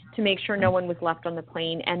cabin to make sure no one was left on the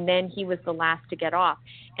plane, and then he was the last to get off.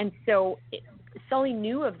 And so Sully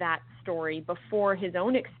knew of that story before his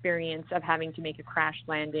own experience of having to make a crash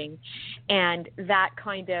landing, and that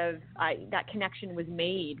kind of that connection was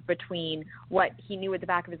made between what he knew at the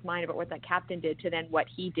back of his mind about what that captain did to then what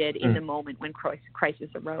he did in the moment when crisis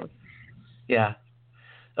arose. Yeah.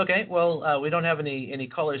 Okay, well, we don't have any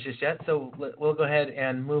callers just yet, so we'll go ahead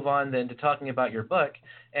and move on then to talking about your book.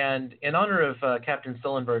 And in honor of Captain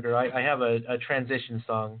Sullenberger, I have a transition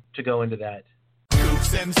song to go into that.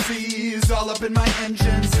 Goose MCs all up in my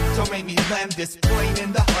engines, so make me land this plane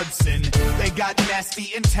in the Hudson. They got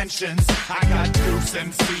nasty intentions. I got Goose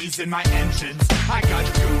MCs in my engines. I got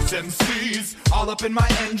Goose MCs all up in my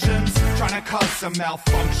engines, trying to cause some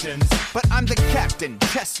malfunctions. But I'm the captain,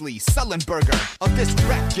 Chesley Sullenberger, of this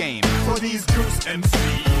rap game for these Goose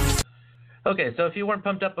MCs. Okay, so if you weren't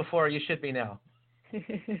pumped up before, you should be now.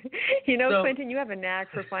 Quentin, you have a knack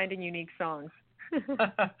for finding unique songs.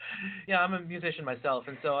 Yeah, I'm a musician myself,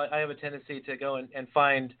 and so I have a tendency to go and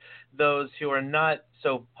find those who are not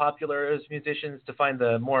so popular as musicians, to find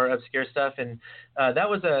the more obscure stuff. And that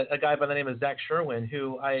was a guy by the name of Zach Sherwin,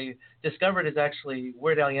 who I discovered is actually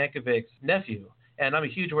Weird Al Yankovic's nephew, and I'm a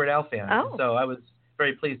huge Weird Al fan. Oh. So I was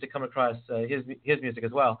very pleased to come across his music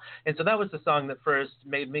as well. And so that was the song that first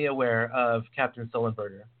made me aware of Captain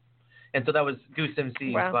Sullenberger. And so that was Goose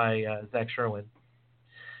MCs by Zach Sherwin.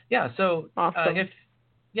 Yeah, so awesome. If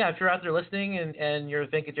you're out there listening and you're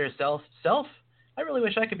thinking to yourself, I really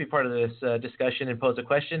wish I could be part of this discussion and pose a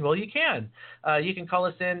question, well, you can. You can call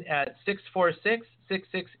us in at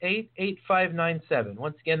 646-668-8597.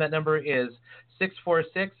 Once again, that number is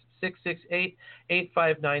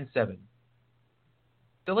 646-668-8597.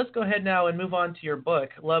 So let's go ahead now and move on to your book,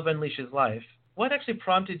 Love Unleashes Life. What actually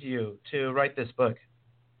prompted you to write this book?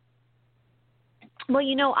 Well,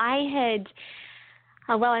 I had...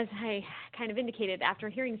 as I kind of indicated, after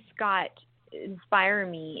hearing Scott inspire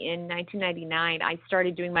me in 1999, I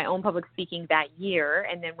started doing my own public speaking that year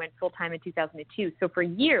and then went full-time in 2002. So for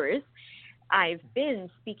years, I've been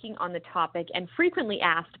speaking on the topic and frequently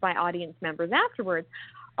asked by audience members afterwards,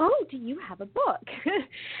 oh, do you have a book?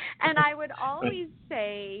 And I would always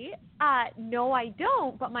say, no, I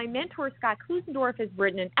don't. But my mentor, Scott Klusendorf, has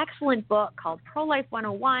written an excellent book called Pro-Life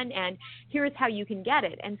 101, and here's how you can get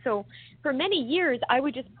it. And so for many years, I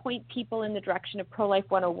would just point people in the direction of Pro-Life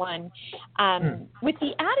 101 with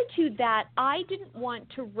the attitude that I didn't want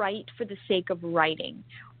to write for the sake of writing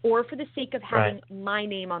or for the sake of having my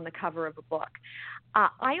name on the cover of a book.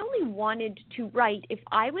 I only wanted to write if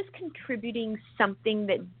I was contributing something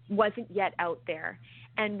that wasn't yet out there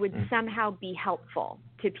and would somehow be helpful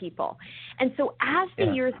to people. And so as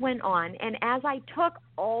the years went on, and as I took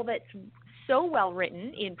all that's so well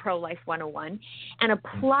written in Pro-Life 101 and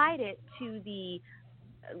applied it to the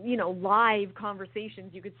live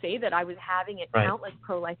conversations, you could say, that I was having at countless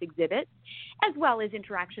pro-life exhibits, as well as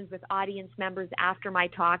interactions with audience members after my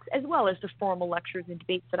talks, as well as the formal lectures and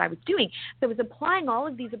debates that I was doing. So I was applying all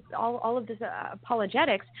of this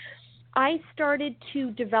apologetics. I started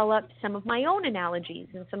to develop some of my own analogies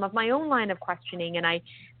and some of my own line of questioning, and I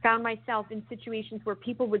found myself in situations where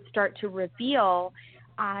people would start to reveal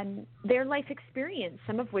their life experience,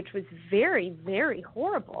 some of which was very, very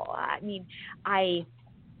horrible. I mean, I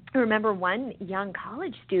remember one young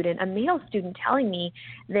college student, a male student, telling me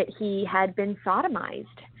that he had been sodomized.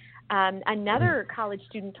 Another college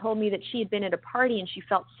student told me that she had been at a party and she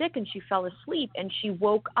felt sick and she fell asleep and she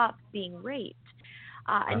woke up being raped.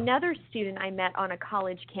 Another student I met on a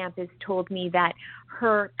college campus told me that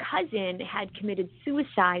her cousin had committed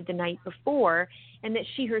suicide the night before and that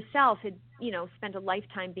she herself had, spent a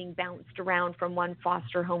lifetime being bounced around from one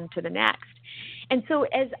foster home to the next. And so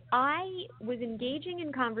as I was engaging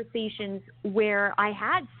in conversations where I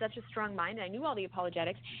had such a strong mind, I knew all the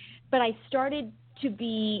apologetics, but I started to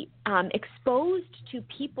be exposed to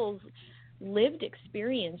people's lived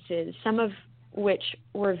experiences, some of which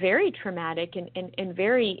were very traumatic and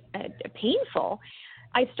very painful.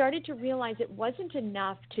 I started to realize it wasn't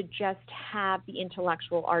enough to just have the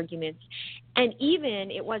intellectual arguments, and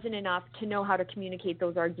even it wasn't enough to know how to communicate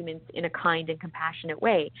those arguments in a kind and compassionate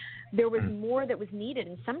way. There was more that was needed,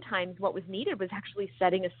 and sometimes what was needed was actually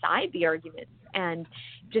setting aside the arguments and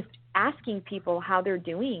just asking people how they're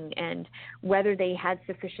doing and whether they had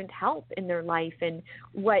sufficient help in their life and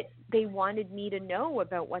what they wanted me to know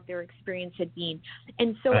about what their experience had been.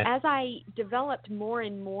 And so as I developed more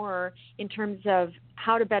and more in terms of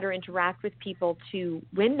how to better interact with people to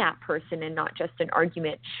win that person and not just an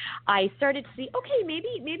argument, I started to see, okay,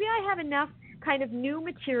 maybe I have enough kind of new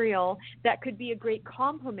material that could be a great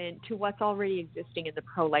complement to what's already existing in the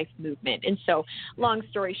pro-life movement. And so, long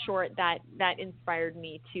story short, that inspired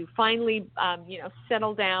me to finally,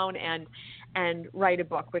 settle down and write a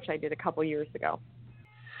book, which I did a couple years ago.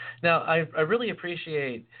 Now, I really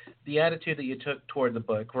appreciate the attitude that you took toward the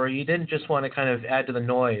book, where you didn't just want to kind of add to the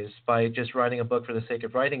noise by just writing a book for the sake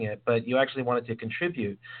of writing it, but you actually wanted to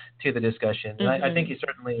contribute to the discussion. And I think you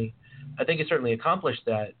certainly accomplished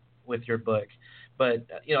that with your book. But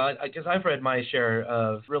I guess I've read my share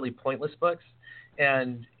of really pointless books,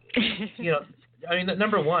 and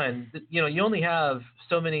number one, you only have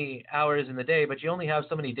so many hours in the day, but you only have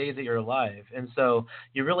so many days that you're alive. And so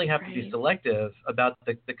you really have to be selective about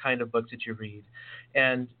the kind of books that you read.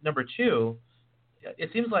 And number two, it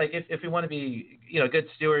seems like if we want to be, good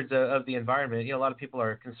stewards of the environment, a lot of people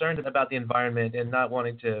are concerned about the environment and not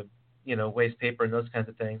wanting to, waste paper and those kinds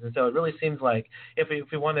of things. And so it really seems like if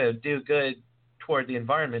we want to do good toward the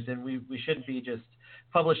environment, then we shouldn't be just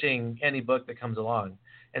publishing any book that comes along.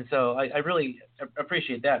 And so I really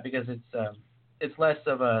appreciate that, because it's less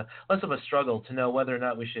of a struggle to know whether or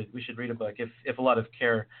not we should read a book if a lot of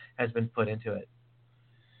care has been put into it.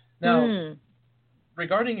 Now,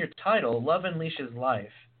 regarding your title, Love Unleashes Life,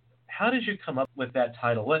 how did you come up with that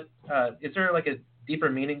title? What is there like a deeper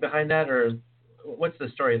meaning behind that, or what's the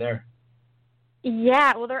story there?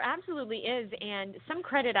 Yeah, well, there absolutely is, and some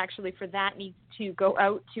credit actually for that needs to go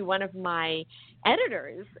out to one of my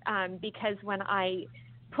editors, because when I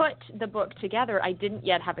put the book together, I didn't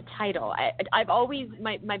yet have a title. I've always,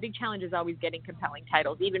 my big challenge is always getting compelling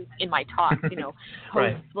titles, even in my talks.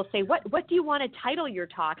 Hosts will say, what do you want to title your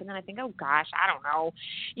talk? And then I think, oh gosh, I don't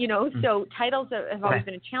know. So titles have always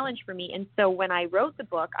been a challenge for me. And so when I wrote the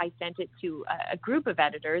book, I sent it to a group of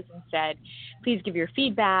editors and said, please give your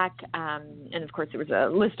feedback. And of course, there was a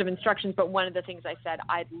list of instructions, but one of the things I said,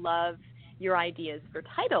 I'd love your ideas for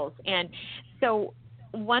titles. And so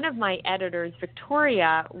one of my editors,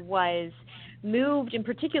 Victoria, was moved in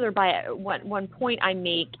particular by one point I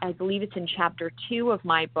make. I believe it's in chapter 2 of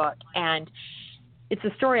my book, and it's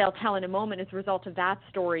a story I'll tell in a moment. As a result of that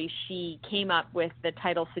story, she came up with the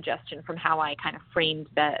title suggestion from how I kind of framed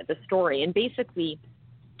the story. And basically,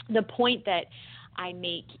 the point that I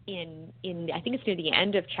make in I think it's near the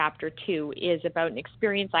end of chapter 2 is about an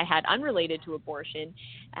experience I had unrelated to abortion.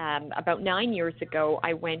 About 9 years ago,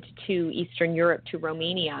 I went to Eastern Europe, to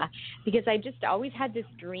Romania, because I just always had this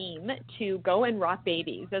dream to go and rock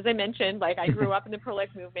babies. As I mentioned, like I grew up in the pro-life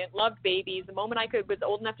movement, loved babies. The moment I was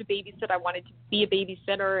old enough to babysit, I wanted to be a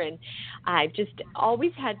babysitter, and I've just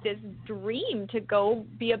always had this dream to go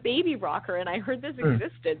be a baby rocker. And I heard this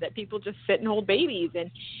existed, that people just sit and hold babies.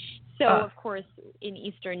 And so, of course, in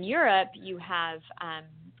Eastern Europe, you have,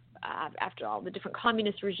 after all the different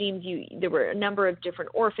communist regimes, there were a number of different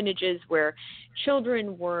orphanages where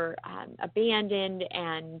children were abandoned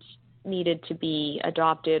and needed to be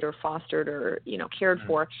adopted or fostered or, cared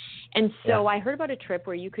for. And so I heard about a trip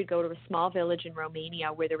where you could go to a small village in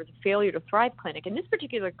Romania where there was a Failure to Thrive clinic. In this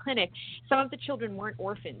particular clinic, some of the children weren't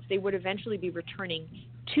orphans. They would eventually be returning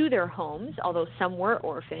to their homes, although some were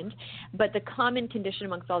orphaned. But the common condition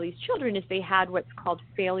amongst all these children is they had what's called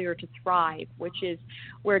failure to thrive, which is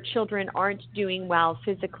where children aren't doing well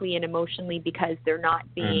physically and emotionally because they're not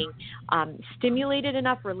being stimulated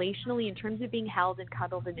enough relationally in terms of being held and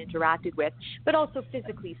cuddled and interacted with, but also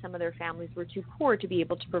physically some of their families were too poor to be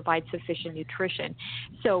able to provide sufficient nutrition.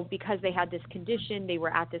 So because they had this condition, they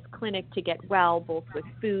were at this clinic to get well, both with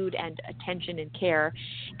food and attention and care.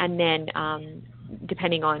 And then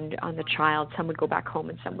depending on the child, some would go back home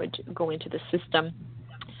and some would go into the system.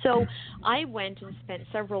 So I went and spent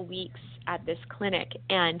several weeks at this clinic,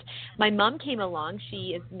 and my mom came along.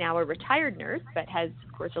 She is now a retired nurse, but has,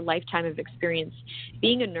 of course, a lifetime of experience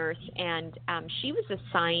being a nurse, and she was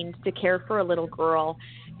assigned to care for a little girl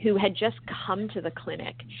who had just come to the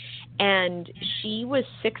clinic, and she was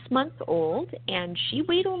 6 months old, and she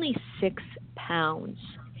weighed only 6 pounds.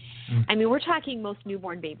 I mean, we're talking most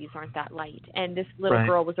newborn babies aren't that light, and this little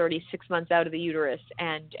girl was already 6 months out of the uterus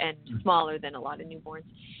and smaller than a lot of newborns.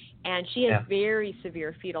 And she has very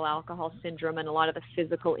severe fetal alcohol syndrome and a lot of the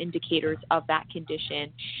physical indicators of that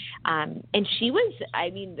condition. And she was, I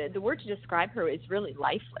mean, the word to describe her is really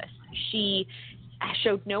lifeless. She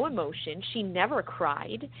showed no emotion. She never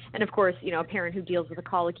cried. And of course, a parent who deals with a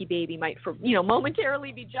colicky baby might,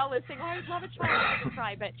 momentarily be jealous, saying, "Oh, I'd love a child that never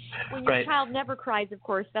cry." But when your child never cries, of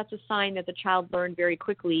course, that's a sign that the child learned very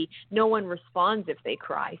quickly. No one responds if they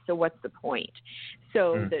cry. So what's the point?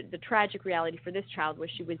 So the tragic reality for this child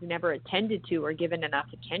was she was never attended to or given enough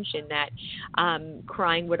attention that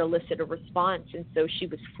crying would elicit a response. And so she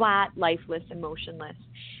was flat, lifeless, emotionless.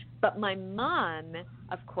 But my mom,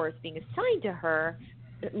 of course, being assigned to her,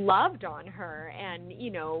 loved on her and,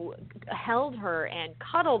 held her and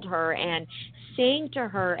cuddled her and sang to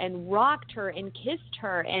her and rocked her and kissed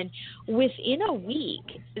her. And within a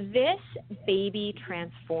week, this baby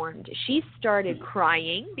transformed. She started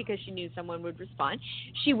crying because she knew someone would respond.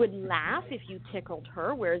 She would laugh if you tickled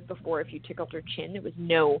her, whereas before if you tickled her chin, there was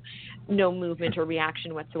no movement or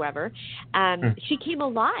reaction whatsoever. She came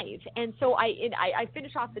alive. And so I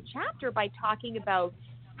finished off the chapter by talking about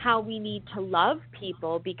how we need to love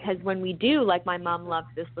people, because when we do, like my mom loved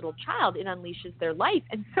this little child, it unleashes their life.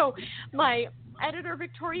 And so my editor,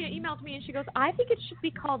 Victoria, emailed me and she goes, "I think it should be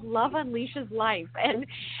called Love Unleashes Life." And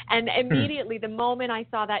immediately the moment I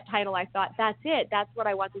saw that title, I thought, that's it. That's what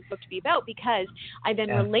I want this book to be about, because I then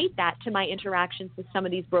relate that to my interactions with some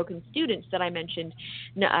of these broken students that I mentioned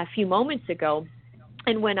a few moments ago.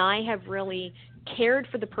 And when I have really cared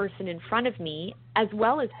for the person in front of me as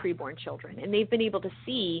well as preborn children, and they've been able to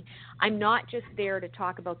see I'm not just there to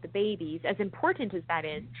talk about the babies, as important as that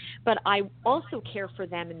is, but I also care for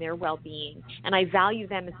them and their well-being, and I value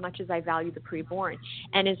them as much as I value the preborn.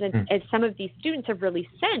 And as some of these students have really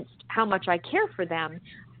sensed how much I care for them,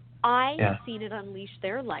 I have seen it unleash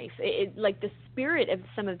their life. Like the spirit of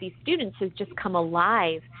some of these students has just come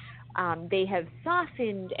alive. They have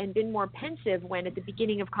softened and been more pensive when at the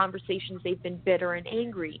beginning of conversations they've been bitter and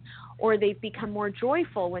angry, or they've become more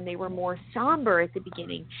joyful when they were more somber at the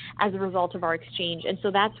beginning as a result of our exchange. And so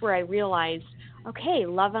that's where I realized, okay,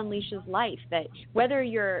 love unleashes life, that whether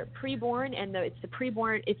you're preborn and it's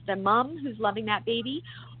the mom who's loving that baby,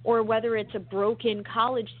 or whether it's a broken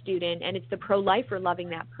college student and it's the pro-lifer loving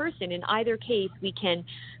that person, in either case we can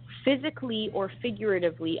physically or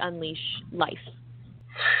figuratively unleash life.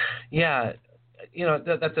 Yeah,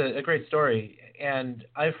 that's a great story, and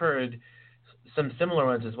I've heard some similar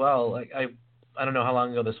ones as well. Like I don't know how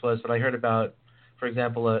long ago this was, but I heard about, for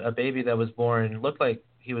example, a baby that was born, looked like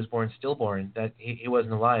he was born stillborn, that he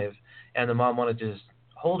wasn't alive, and the mom wanted to just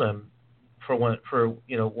hold him for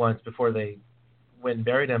once before they went and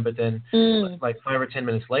buried him, but then like 5 or 10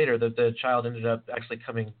 minutes later, the child ended up actually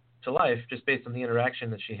coming to life just based on the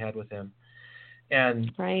interaction that she had with him.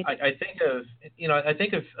 And right. I think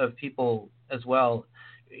of people as well.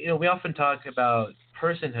 We often talk about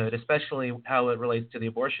personhood, especially how it relates to the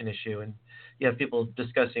abortion issue. And you have people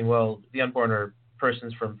discussing, well, the unborn are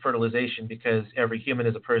persons from fertilization because every human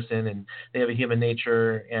is a person and they have a human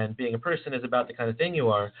nature, and being a person is about the kind of thing you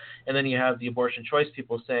are. And then you have the abortion choice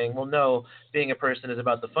people saying, well, no, being a person is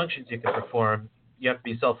about the functions you can perform. You have to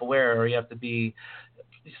be self-aware, or you have to be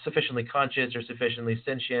sufficiently conscious or sufficiently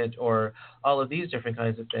sentient, or all of these different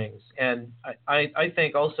kinds of things. And I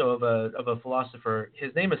think also of a philosopher.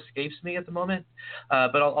 His name escapes me at the moment,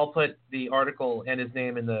 but I'll put the article and his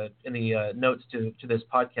name in the notes to this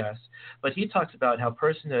podcast. But he talks about how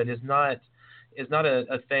personhood is not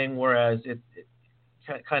a thing, whereas it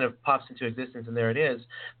kind of pops into existence and there it is.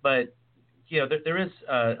 But there is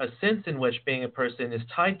a sense in which being a person is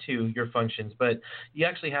tied to your functions, but you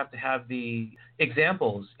actually have to have the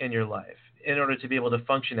examples in your life in order to be able to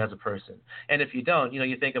function as a person. And if you don't,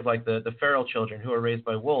 you think of like the feral children who are raised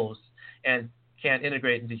by wolves and can't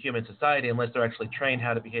integrate into human society unless they're actually trained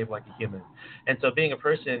how to behave like a human. And so being a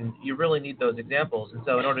person, you really need those examples. And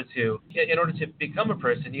so in order to become a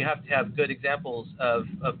person, you have to have good examples of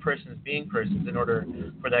persons being persons in order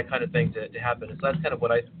for that kind of thing to happen. And so that's kind of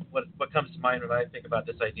what comes to mind when I think about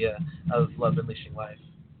this idea of love unleashing life.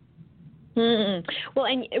 Mm-hmm. Well,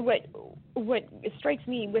 and what strikes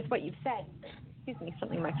me with what you've said, excuse me,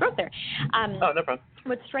 something in my throat there. No problem.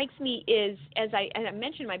 What strikes me is, as I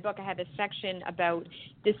mentioned in my book, I have a section about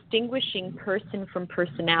distinguishing person from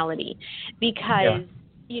personality, because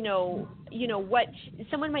what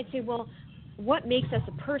someone might say, well, what makes us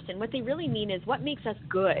a person? What they really mean is what makes us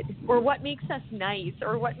good, or what makes us nice,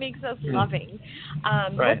 or what makes us loving.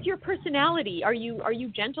 Right. What's your personality? Are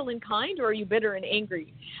you gentle and kind, or are you bitter and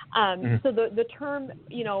angry? So the term,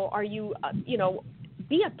 are you,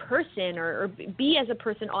 be a person, or be as a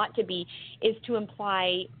person ought to be, is to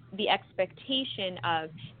imply the expectation of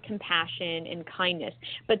compassion and kindness.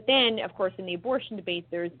 But then, of course, in the abortion debate,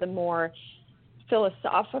 there's the more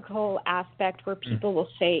philosophical aspect where people will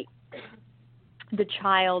say the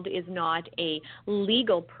child is not a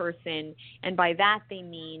legal person, and by that they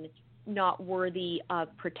mean not worthy of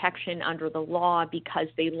protection under the law because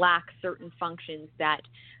they lack certain functions that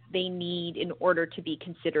they need in order to be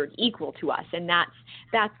considered equal to us. And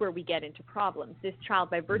that's where we get into problems. This child,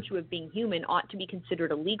 by virtue of being human, ought to be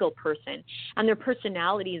considered a legal person, and their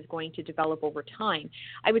personality is going to develop over time.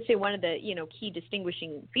 I would say one of the key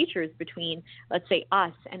distinguishing features between, let's say,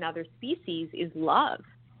 us and other species is love,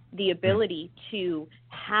 the ability to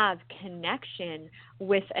have connection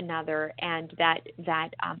with another, and that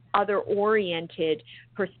other-oriented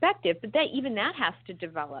perspective. But even that has to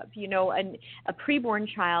develop. A preborn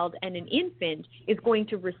child and an infant is going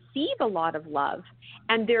to receive a lot of love,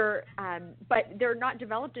 and but they're not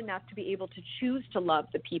developed enough to be able to choose to love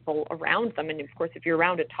the people around them. And of course, if you're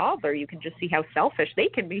around a toddler, you can just see how selfish they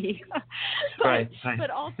can be. But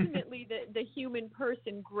ultimately, the human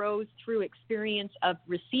person grows through experience of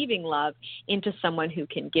receiving love into someone who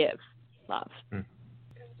can give love.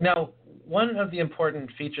 Now, one of the important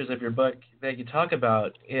features of your book that you talk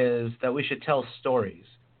about is that we should tell stories.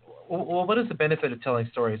 Well, what is the benefit of telling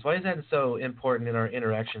stories? Why is that so important in our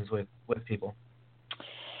interactions with people?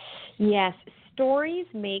 Yes, stories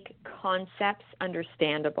make concepts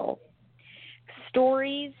understandable.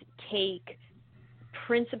 Stories take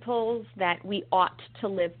principles that we ought to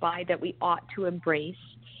live by, that we ought to embrace,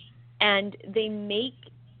 and they make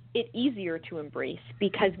it easier to embrace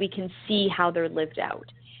because we can see how they're lived out.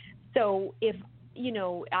 So if,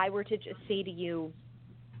 I were to just say to you,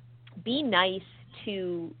 be nice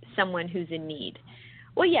to someone who's in need.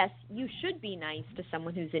 Well, yes, you should be nice to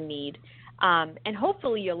someone who's in need, and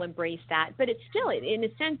hopefully you'll embrace that. But it's still, in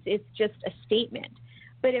a sense, it's just a statement.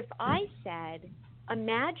 But if I said,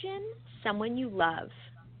 imagine someone you love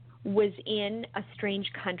was in a strange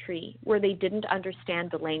country where they didn't understand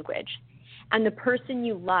the language, and the person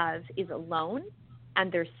you love is alone, and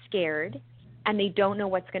they're scared, and they don't know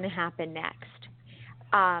what's going to happen next.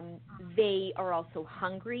 They are also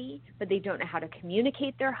hungry, but they don't know how to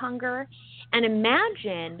communicate their hunger. And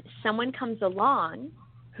imagine someone comes along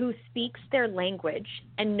who speaks their language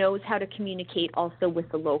and knows how to communicate also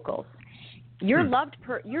with the locals. Your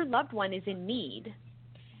loved one is in need.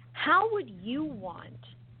 How would you want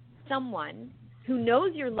someone who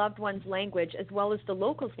knows your loved one's language as well as the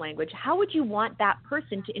locals' language? How would you want that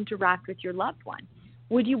person to interact with your loved one?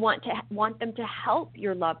 Would you want them to help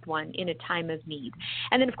your loved one in a time of need?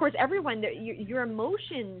 And then, of course, everyone, your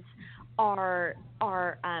emotions are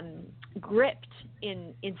gripped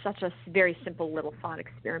in such a very simple little thought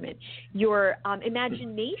experiment. Your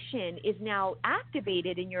imagination is now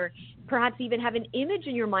activated, and you perhaps even have an image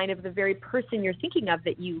in your mind of the very person you're thinking of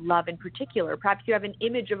that you love in particular. Perhaps you have an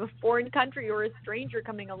image of a foreign country or a stranger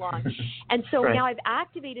coming along. And so now I've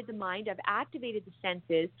activated the mind, I've activated the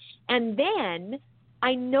senses, and then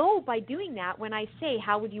I know by doing that, when I say,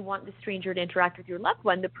 how would you want the stranger to interact with your loved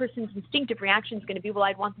one, the person's instinctive reaction is going to be, well,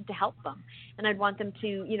 I'd want them to help them. And I'd want them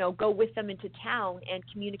to, go with them into town and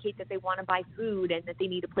communicate that they want to buy food and that they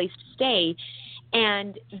need a place to stay.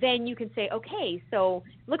 And then you can say, okay, so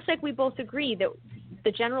looks like we both agree that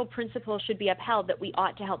the general principle should be upheld that we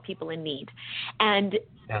ought to help people in need. And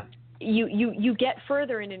you get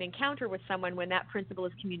further in an encounter with someone when that principle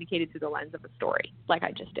is communicated through the lens of a story, like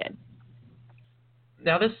I just did.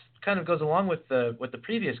 Now, this kind of goes along with the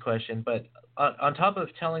previous question, but on top of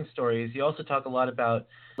telling stories, you also talk a lot about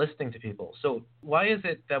listening to people. So why is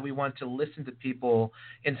it that we want to listen to people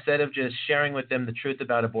instead of just sharing with them the truth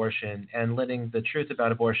about abortion and letting the truth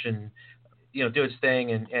about abortion, do its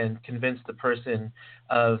thing and convince the person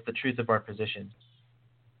of the truth of our position?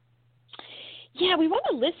 Yeah, we want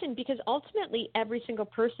to listen because ultimately every single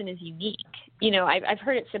person is unique. I've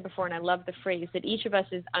heard it said before, and I love the phrase that each of us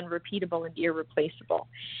is unrepeatable and irreplaceable.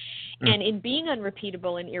 And in being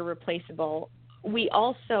unrepeatable and irreplaceable, we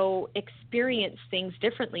also experience things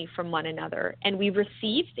differently from one another, and we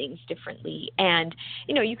receive things differently. And,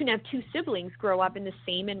 you can have two siblings grow up in the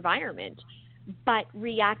same environment, but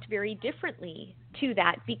react very differently to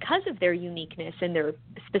that because of their uniqueness and their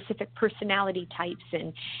specific personality types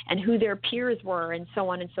and who their peers were and so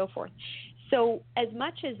on and so forth. So as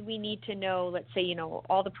much as we need to know, let's say,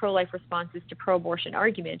 all the pro-life responses to pro-abortion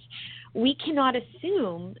arguments, we cannot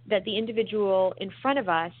assume that the individual in front of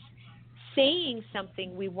us saying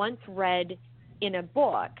something we once read in a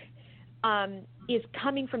book is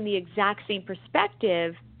coming from the exact same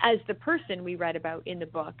perspective as the person we read about in the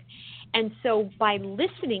book. And so by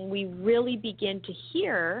listening, we really begin to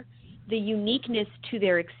hear the uniqueness to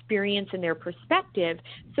their experience and their perspective,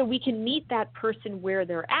 so we can meet that person where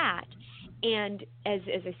they're at. And as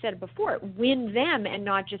I said before, win them and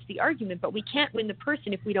not just the argument. But we can't win the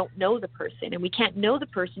person if we don't know the person, and we can't know the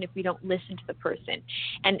person if we don't listen to the person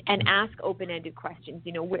and ask open-ended questions.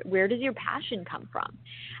 Where does your passion come from?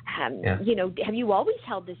 Have you always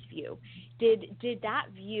held this view? Did that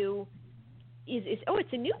view it's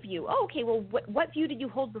a new view. Oh, okay. Well, what view did you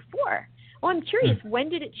hold before? Oh, I'm curious. When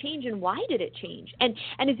did it change and why did it change? And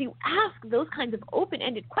as you ask those kinds of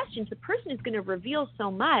open-ended questions, the person is going to reveal so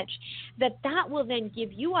much that will then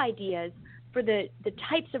give you ideas for the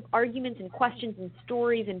types of arguments and questions and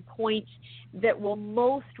stories and points that will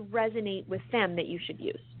most resonate with them that you should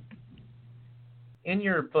use. In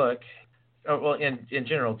your book, in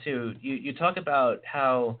general too, you talk about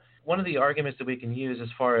how one of the arguments that we can use as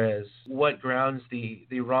far as what grounds the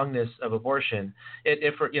wrongness of abortion,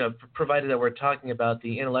 provided that we're talking about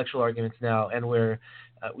the intellectual arguments now, and we're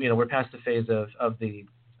past the phase of the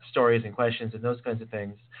stories and questions and those kinds of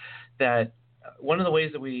things, that one of the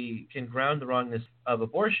ways that we can ground the wrongness of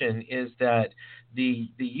abortion is that the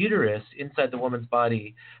uterus inside the woman's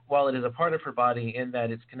body, while it is a part of her body in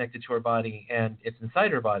that it's connected to her body and it's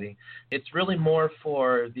inside her body, it's really more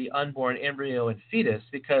for the unborn embryo and fetus,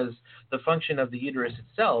 because the function of the uterus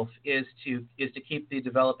itself is to keep the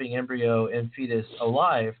developing embryo and fetus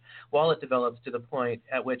alive while it develops to the point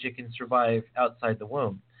at which it can survive outside the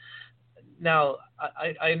womb. Now,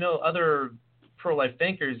 I know other pro-life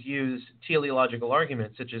thinkers use teleological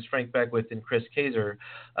arguments, such as Frank Beckwith and Chris Kaiser,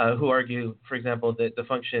 who argue, for example, that the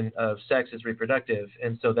function of sex is reproductive,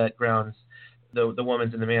 and so that grounds the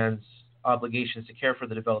woman's and the man's obligations to care for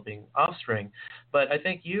the developing offspring. But I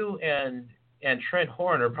think you and Trent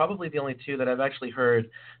Horn are probably the only two that I've actually heard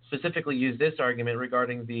specifically use this argument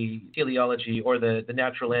regarding the teleology or the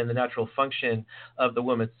natural end, the natural function of the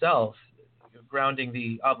womb itself, grounding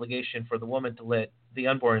the obligation for the woman to let the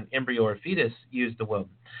unborn embryo or fetus use the womb.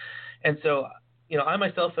 And so, I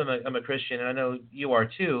myself am a Christian, and I know you are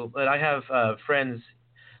too, but I have friends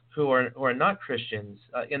who are not Christians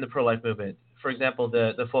in the pro-life movement. For example,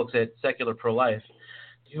 the folks at Secular Pro-Life,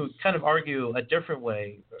 who kind of argue a different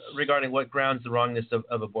way regarding what grounds the wrongness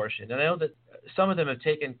of abortion. And I know that some of them have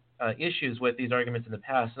taken issues with these arguments in the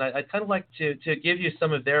past, and I'd kind of like to give you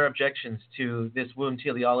some of their objections to this womb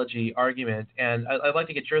teleology argument, and I'd like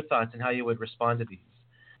to get your thoughts on how you would respond to these.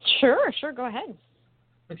 Sure, go ahead.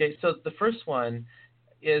 Okay, so the first one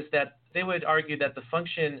is that they would argue that the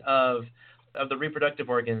function of the reproductive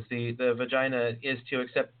organs, the vagina, is to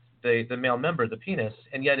accept the male member, the penis,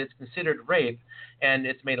 and yet it's considered rape, and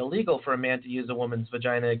it's made illegal for a man to use a woman's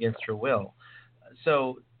vagina against her will.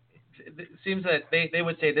 So it seems that they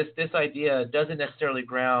would say this idea doesn't necessarily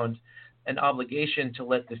ground an obligation to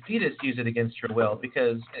let the fetus use it against her will,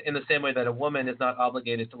 because in the same way that a woman is not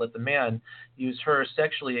obligated to let the man use her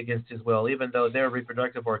sexually against his will, even though their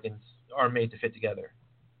reproductive organs are made to fit together.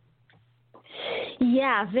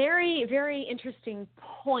 Yeah, very, very interesting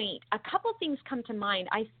point. A couple things come to mind.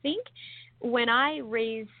 I think when I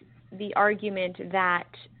raise the argument that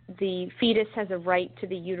the fetus has a right to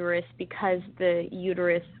the uterus because the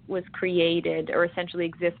uterus was created or essentially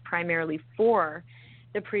exists primarily for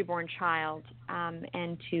the preborn child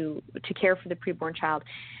and to care for the preborn child,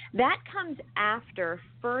 that comes after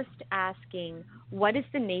first asking what is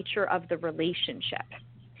the nature of the relationship.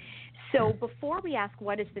 So before we ask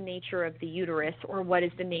what is the nature of the uterus or what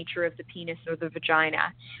is the nature of the penis or the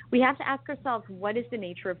vagina, we have to ask ourselves what is the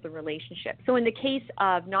nature of the relationship. So in the case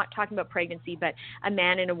of not talking about pregnancy, but a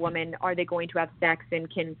man and a woman, are they going to have sex,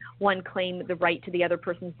 and can one claim the right to the other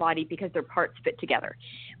person's body because their parts fit together?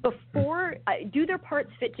 Before, do their parts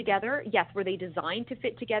fit together? Yes. Were they designed to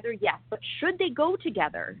fit together? Yes. But should they go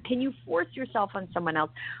together? Can you force yourself on someone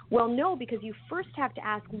else? Well, no, because you first have to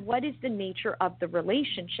ask what is the nature of the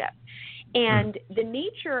relationship. And the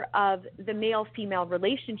nature of the male-female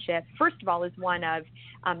relationship, first of all, is one of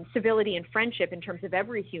civility and friendship in terms of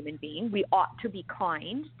every human being. We ought to be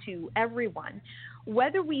kind to everyone.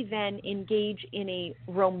 Whether we then engage in a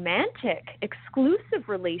romantic, exclusive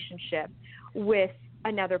relationship with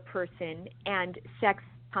another person and sex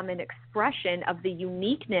become an expression of the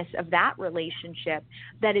uniqueness of that relationship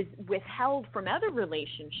that is withheld from other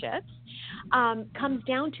relationships, comes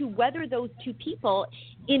down to whether those two people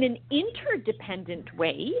in an interdependent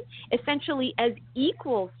way, essentially as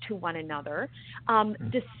equals to one another,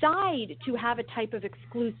 decide to have a type of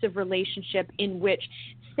exclusive relationship in which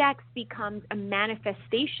sex becomes a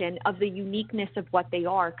manifestation of the uniqueness of what they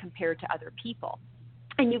are compared to other people.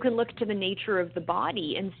 And you can look to the nature of the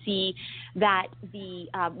body and see that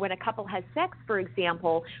when a couple has sex, for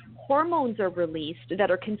example, hormones are released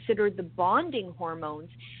that are considered the bonding hormones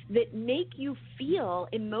that make you feel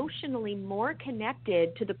emotionally more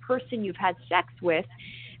connected to the person you've had sex with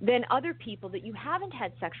than other people that you haven't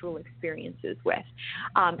had sexual experiences with.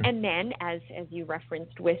 And then, as you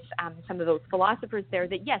referenced with some of those philosophers there,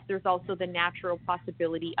 that yes, there's also the natural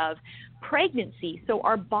possibility of pregnancy. So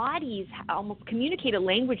our bodies almost communicate a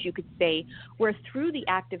language, you could say, where through the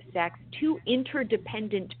act of sex, two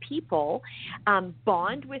interdependent people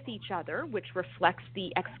bond with each other, which reflects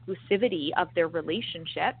the exclusivity of their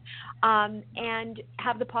relationship, and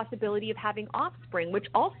have the possibility of having offspring, which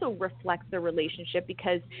also reflects their relationship,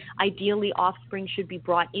 because ideally offspring should be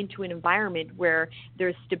brought into an environment where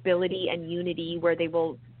there's stability and unity, where they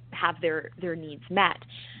will have their needs met.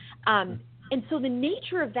 And so the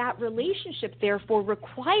nature of that relationship, therefore,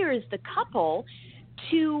 requires the couple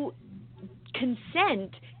to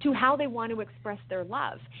consent to how they want to express their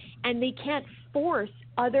love. And they can't force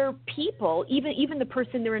other people, even the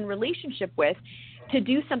person they're in relationship with, to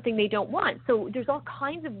do something they don't want. So there's all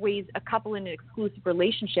kinds of ways a couple in an exclusive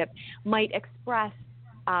relationship might express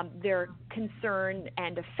their concern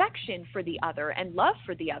and affection for the other and love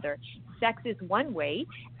for the other. Sex is one way,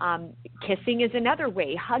 kissing is another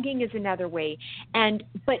way, hugging is another way,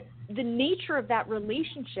 but the nature of that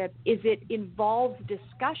relationship is it involves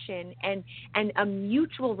discussion and a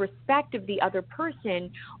mutual respect of the other person,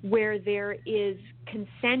 where there is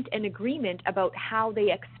consent and agreement about how they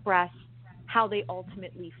express how they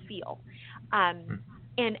ultimately feel.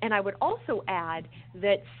 And I would also add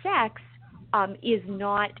that sex is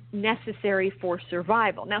not necessary for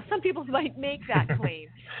survival. Now, some people might make that claim,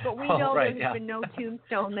 but we know there's been no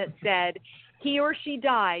tombstone that said he or she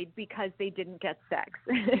died because they didn't get sex.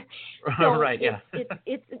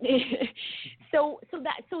 So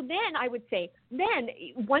then I would say,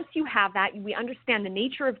 once you have that, we understand the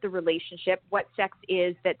nature of the relationship, what sex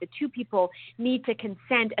is, that the two people need to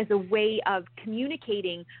consent as a way of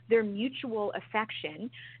communicating their mutual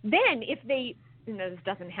affection. Then if they, this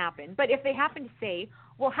doesn't happen, but if they happen to say,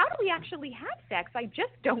 well, how do we actually have sex? I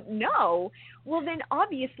just don't know. Well, then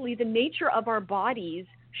obviously the nature of our bodies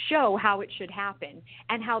show how it should happen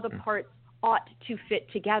and how the parts ought to fit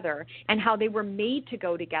together and how they were made to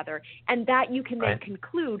go together. And that you can then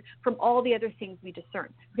conclude from all the other things we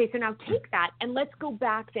discern. Okay, so now take that and let's go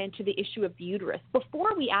back then to the issue of the uterus.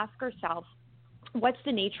 Before we ask ourselves, what's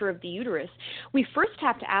the nature of the uterus? We first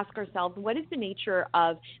have to ask ourselves, what is the nature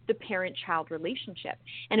of the parent-child relationship?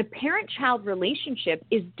 And a parent-child relationship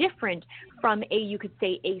is different from you could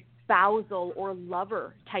say, a spousal or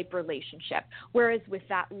lover type relationship. Whereas with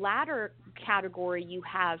that latter category, you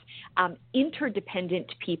have interdependent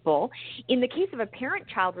people. In the case of a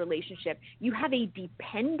parent-child relationship, you have a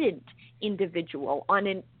dependent individual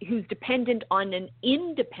who's dependent on an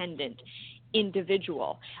independent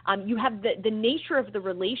individual. You have the nature of the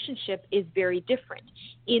relationship is very different.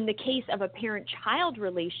 In the case of a parent-child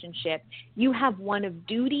relationship, you have one of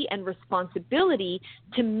duty and responsibility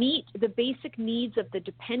to meet the basic needs of the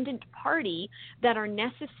dependent party that are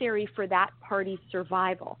necessary for that party's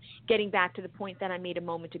survival. Getting back to the point that I made a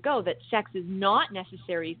moment ago, that sex is not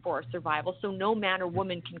necessary for our survival, so no man or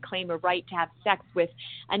woman can claim a right to have sex with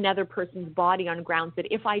another person's body on grounds that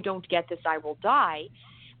if I don't get this, I will die.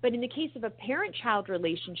 But in the case of a parent-child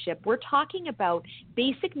relationship, we're talking about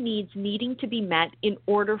basic needs needing to be met in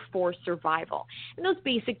order for survival. And those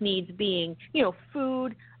basic needs being,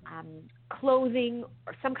 food, clothing,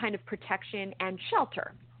 or some kind of protection, and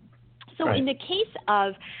shelter. So Right. In the case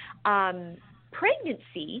of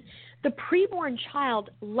pregnancy, the preborn child,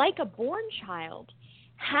 like a born child,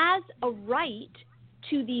 has a right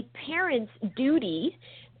to the parent's duty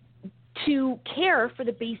to care for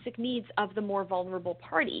the basic needs of the more vulnerable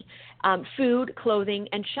party, food, clothing,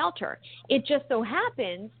 and shelter. It just so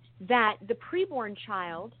happens that the preborn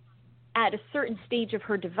child, at a certain stage of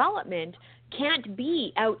her development, can't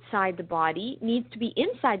be outside the body, needs to be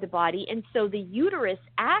inside the body, and so the uterus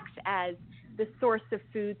acts as the source of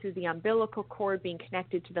food through the umbilical cord being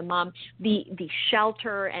connected to the mom, the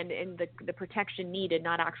shelter and the protection needed,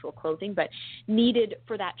 not actual clothing, but needed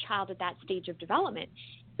for that child at that stage of development.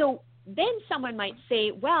 So then someone might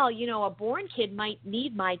say, well, a born kid might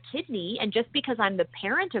need my kidney, and just because I'm the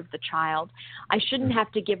parent of the child, I shouldn't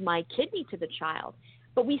have to give my kidney to the child.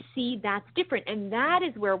 But we see that's different, and that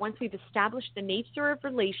is where once we've established the nature of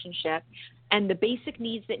relationship and the basic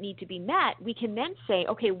needs that need to be met, we can then say,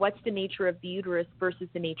 okay, what's the nature of the uterus versus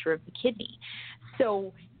the nature of the kidney?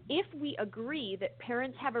 So if we agree that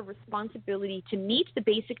parents have a responsibility to meet the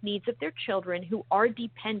basic needs of their children who are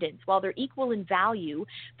dependents, while they're equal in value,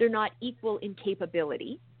 they're not equal in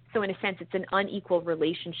capability. So in a sense, it's an unequal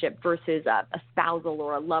relationship versus a spousal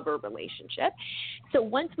or a lover relationship. So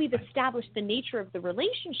once we've established the nature of the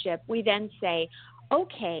relationship, we then say,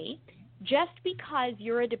 okay, just because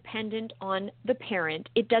you're a dependent on the parent,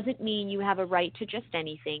 it doesn't mean you have a right to just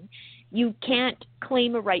anything. You can't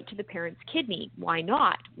claim a right to the parent's kidney. Why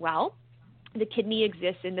not? Well, the kidney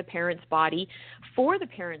exists in the parent's body for the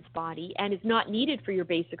parent's body and is not needed for your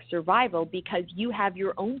basic survival because you have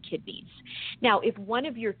your own kidneys. Now, if one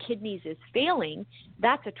of your kidneys is failing,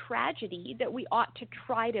 that's a tragedy that we ought to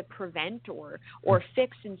try to prevent or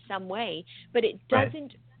fix in some way, but it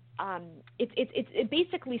doesn't. It's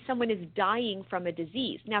basically someone is dying from a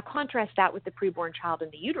disease. Now, contrast that with the preborn child in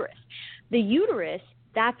the uterus. The uterus,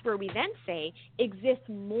 that's where we then say, exists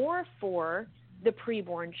more for the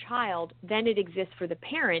preborn child than it exists for the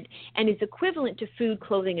parent and is equivalent to food,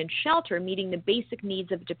 clothing, and shelter, meeting the basic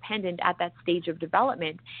needs of a dependent at that stage of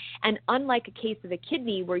development. And unlike a case of a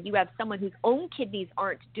kidney where you have someone whose own kidneys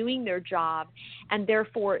aren't doing their job and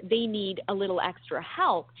therefore they need a little extra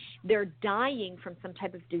help, they're dying from some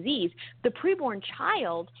type of disease. The preborn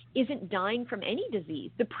child isn't dying from any disease.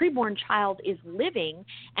 The preborn child is living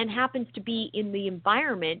and happens to be in the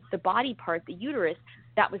environment, the body part, the uterus,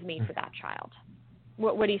 that was made for that child.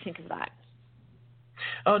 What do you think of that?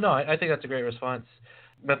 Oh, no, I think that's a great response.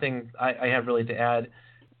 Nothing I have really to add,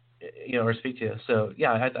 or speak to. So,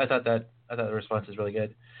 yeah, I thought the response is really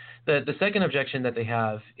good. The second objection that they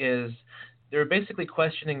have is they're basically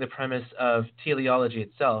questioning the premise of teleology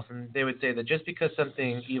itself. And they would say that just because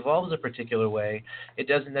something evolves a particular way, it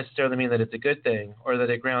doesn't necessarily mean that it's a good thing or that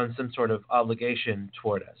it grounds some sort of obligation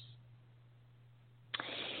toward us.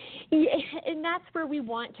 Yeah, and that's where we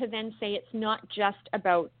want to then say it's not just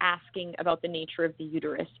about asking about the nature of the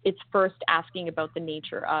uterus. It's first asking about the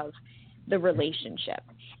nature of the relationship.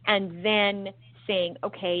 And then saying,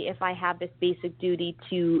 okay, if I have this basic duty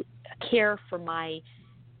to care for my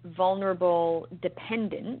vulnerable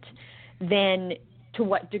dependent, then to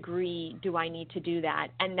what degree do I need to do that?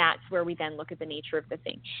 And that's where we then look at the nature of the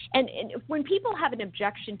thing. And when people have an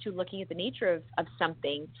objection to looking at the nature of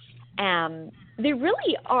something, they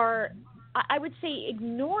really are, I would say,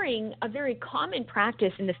 ignoring a very common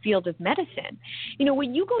practice in the field of medicine.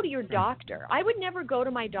 When you go to your doctor, I would never go to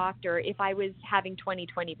my doctor if I was having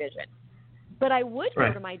 20/20 vision, but I would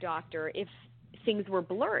go to my doctor if things were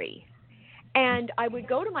blurry. And I would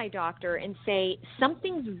go to my doctor and say,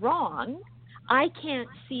 something's wrong. I can't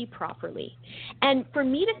see properly. And for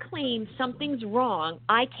me to claim something's wrong,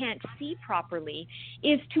 I can't see properly,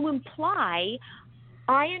 is to imply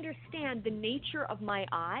I understand the nature of my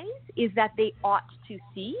eyes is that they ought to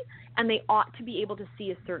see, and they ought to be able to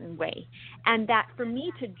see a certain way. And that for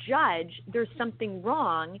me to judge there's something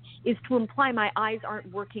wrong is to imply my eyes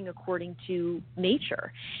aren't working according to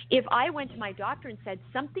nature. If I went to my doctor and said,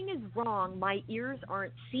 something is wrong, my ears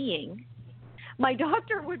aren't seeing, my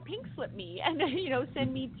doctor would pink slip me and,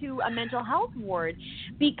 send me to a mental health ward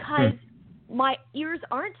because my ears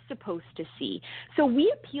aren't supposed to see. So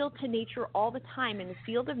we appeal to nature all the time in the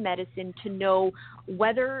field of medicine to know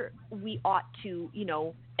whether we ought to,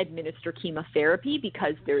 administer chemotherapy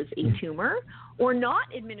because there's a tumor, or not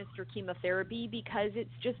administer chemotherapy because it's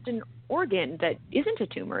just an organ that isn't a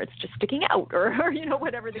tumor, it's just sticking out, or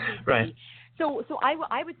whatever the case may be. So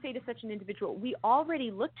I would say to such an individual, we already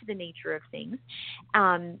look to the nature of things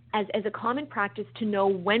as a common practice to know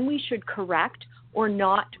when we should correct or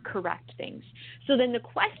not correct things. So then the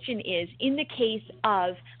question is, in the case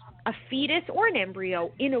of a fetus or an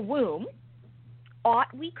embryo in a womb,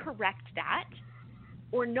 ought we correct that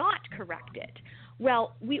or not correct it?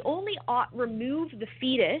 Well, we only ought remove the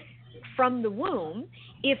fetus from the womb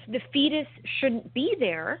if the fetus shouldn't be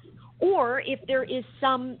there, or if there is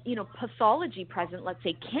some, pathology present, let's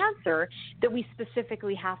say cancer, that we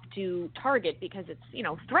specifically have to target because it's,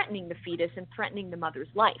 threatening the fetus and threatening the mother's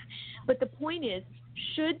life. But the point is,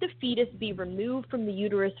 should the fetus be removed from the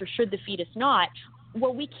uterus or should the fetus not?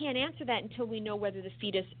 Well, we can't answer that until we know whether the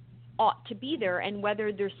fetus ought to be there and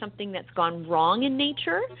whether there's something that's gone wrong in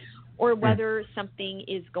nature or whether something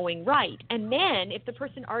is going right. And then if the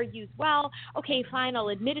person argues, well, okay, fine, I'll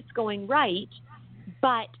admit it's going right,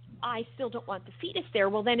 but I still don't want the fetus there,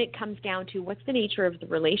 well, then it comes down to what's the nature of the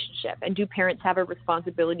relationship, and do parents have a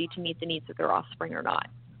responsibility to meet the needs of their offspring or not?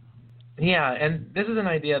 Yeah, and this is an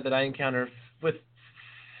idea that I encounter with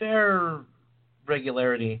fair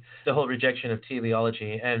regularity, the whole rejection of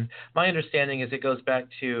teleology. And my understanding is it goes back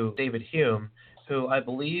to David Hume, who I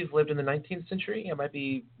believe lived in the 19th century. I might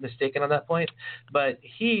be mistaken on that point, but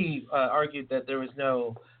he argued that there's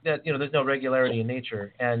no regularity in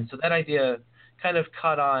nature, and so that idea kind of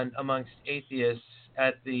caught on amongst atheists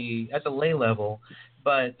at the lay level.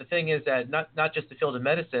 But the thing is that not just the field of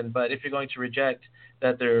medicine, but if you're going to reject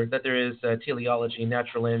that there is teleology,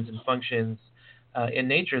 natural ends, and functions in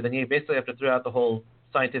nature, then you basically have to throw out the whole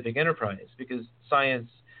scientific enterprise, because science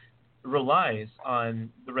relies on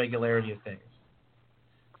the regularity of things.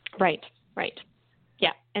 Right.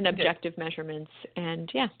 Yeah, and objective measurements, and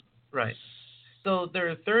yeah. Right. So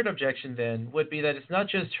their third objection then would be that it's not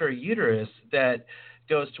just her uterus that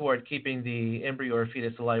goes toward keeping the embryo or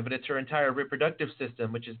fetus alive, but it's her entire reproductive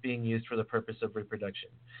system, which is being used for the purpose of reproduction.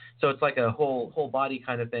 So it's like a whole body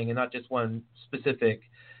kind of thing, and not just one specific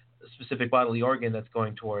bodily organ that's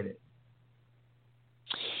going toward it.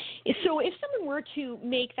 So if someone were to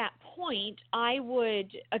make that point, I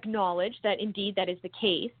would acknowledge that indeed that is the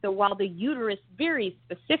case. So while the uterus very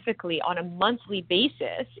specifically on a monthly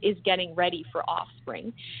basis is getting ready for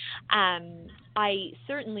offspring, I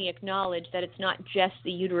certainly acknowledge that it's not just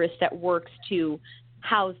the uterus that works to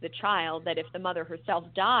house the child, that if the mother herself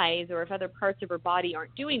dies or if other parts of her body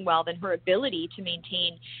aren't doing well, then her ability to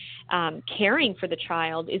maintain caring for the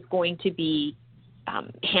child is going to be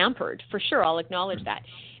hampered. For sure, I'll acknowledge that.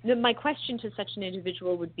 My question to such an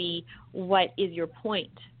individual would be, what is your point?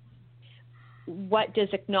 What does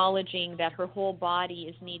acknowledging that her whole body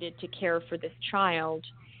is needed to care for this child,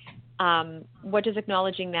 what does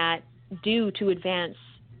acknowledging that do to advance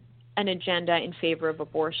an agenda in favor of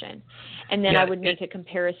abortion? And then I would make a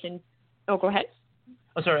comparison. Oh, go ahead.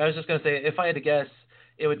 Oh, sorry. I was just going to say, if I had to guess,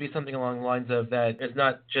 it would be something along the lines of that it's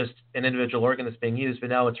not just an individual organ that's being used, but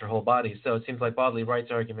now it's her whole body. So it seems like bodily rights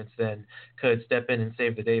arguments then could step in and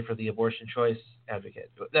save the day for the abortion choice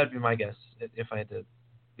advocate. That would be my guess if I had to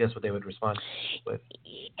guess what they would respond with.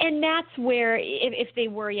 And that's where, if they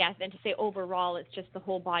were, then to say overall it's just the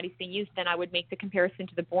whole body's being used, then I would make the comparison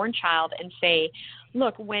to the born child and say,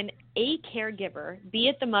 look, when a caregiver, be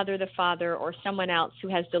it the mother, the father, or someone else who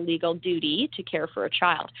has the legal duty to care for a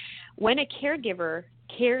child, when a caregiver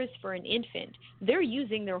cares for an infant, they're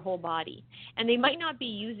using their whole body. And they might not be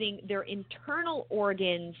using their internal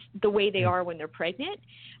organs the way they are when they're pregnant,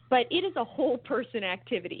 but it is a whole person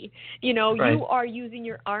activity. You are using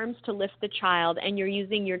your arms to lift the child, and you're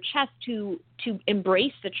using your chest to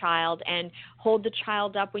embrace the child and hold the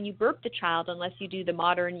child up when you burp the child, unless you do the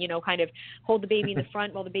modern, kind of hold the baby in the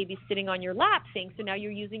front while the baby's sitting on your lap thing. So now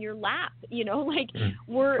you're using your lap,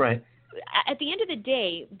 At the end of the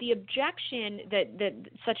day, the objection that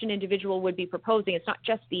such an individual would be proposing, it's not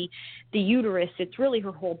just the uterus, it's really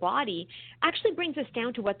her whole body, actually brings us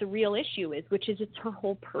down to what the real issue is, which is it's her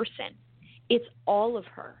whole person. It's all of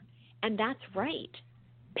her. And that's right.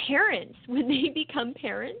 parents, when they become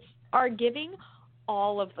parents, are giving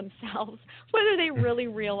all of themselves, whether they really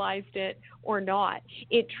realized it or not.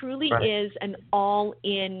 It truly is an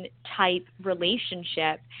all-in type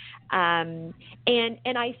relationship. And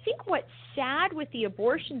I think what's sad with the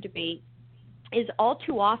abortion debate is all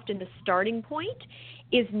too often the starting point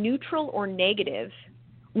is neutral or negative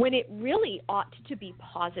when it really ought to be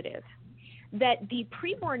positive. That the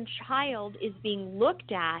preborn child is being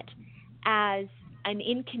looked at as an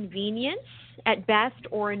inconvenience at best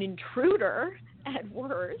or an intruder at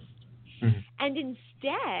worst. Mm-hmm. And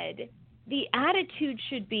instead, the attitude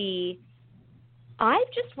should be, I've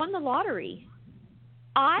just won the lottery.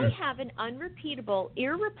 I have an unrepeatable,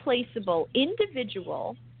 irreplaceable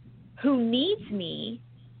individual who needs me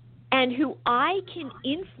and who I can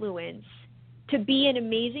influence to be an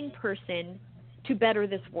amazing person to better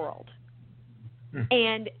this world.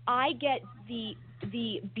 And I get the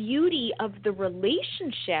beauty of the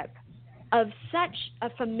relationship of such a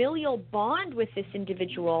familial bond with this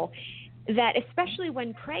individual that, especially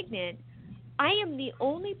when pregnant, I am the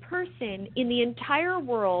only person in the entire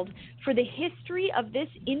world for the history of this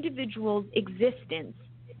individual's existence,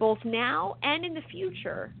 both now and in the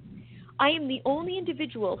future. I am the only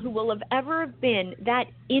individual who will have ever been that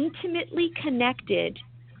intimately connected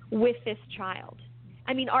with this child.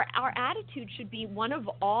 I mean, our attitude should be one of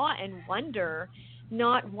awe and wonder,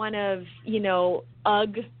 not one of,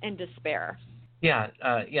 ugh and despair. Yeah,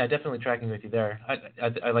 definitely tracking with you there.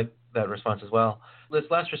 I like that response as well. This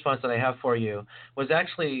last response that I have for you was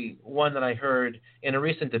actually one that I heard in a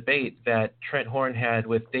recent debate that Trent Horn had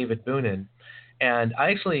with David Boonin. And I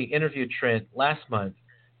actually interviewed Trent last month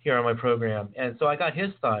here on my program. And so I got his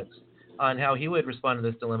thoughts on how he would respond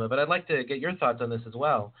to this dilemma. But I'd like to get your thoughts on this as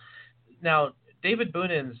well. Now, David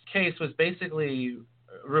Boonin's case was basically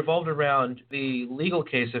revolved around the legal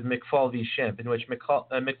case of McFall v. Shemp, in which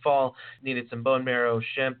McFall needed some bone marrow.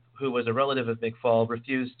 Shemp, who was a relative of McFall,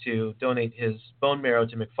 refused to donate his bone marrow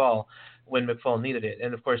to McFall when McFall needed it.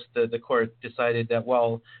 And, of course, the court decided that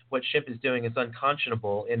while what Shemp is doing is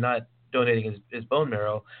unconscionable in not donating his bone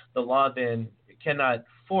marrow, the law then cannot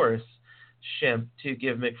force Shemp to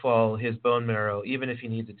give McFall his bone marrow, even if he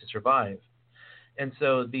needs it to survive. And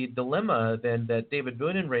so the dilemma then that David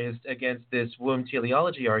Boonin raised against this womb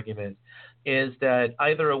teleology argument is that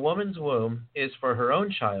either a woman's womb is for her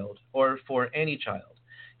own child or for any child.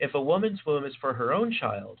 If a woman's womb is for her own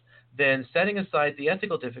child, then setting aside the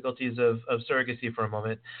ethical difficulties of surrogacy for a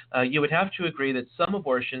moment, you would have to agree that some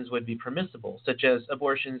abortions would be permissible, such as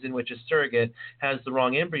abortions in which a surrogate has the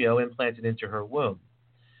wrong embryo implanted into her womb.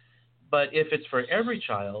 But if it's for every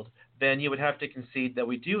child, then you would have to concede that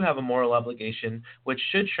we do have a moral obligation, which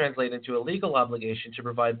should translate into a legal obligation to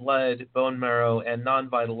provide blood, bone marrow, and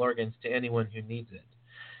non-vital organs to anyone who needs it.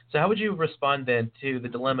 So how would you respond then to the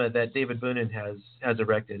dilemma that David Boonin has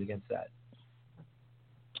erected against that?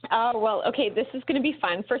 Oh, well, okay, this is going to be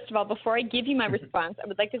fun. First of all, before I give you my response, I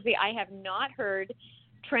would like to say I have not heard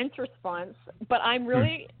Trent's response, but I'm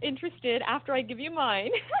really interested after I give you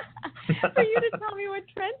mine for you to tell me what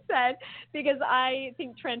Trent said, because I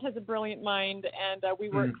think Trent has a brilliant mind, and we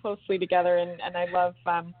work closely together, and I love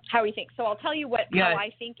how he thinks. So I'll tell you how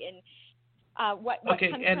I think and what comes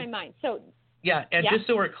to my mind. So. Yeah, and just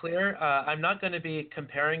so we're clear, I'm not going to be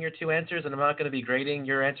comparing your two answers, and I'm not going to be grading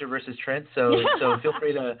your answer versus Trent. So feel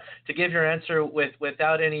free to give your answer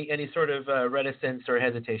without any sort of reticence or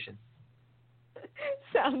hesitation.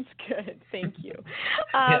 Sounds good. Thank you.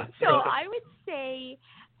 So I would say,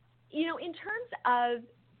 in terms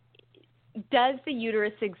of does the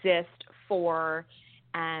uterus exist for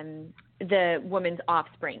the woman's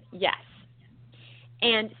offspring? Yes.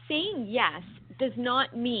 And saying yes does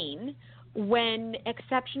not mean when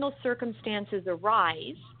exceptional circumstances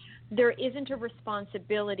arise, there isn't a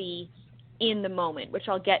responsibility in the moment, which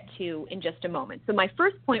I'll get to in just a moment. So my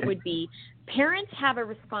first point would be parents have a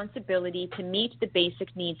responsibility to meet the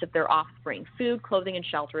basic needs of their offspring, food, clothing, and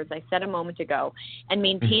shelter, as I said a moment ago. And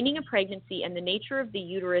maintaining a pregnancy and the nature of the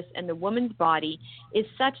uterus and the woman's body is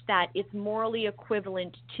such that it's morally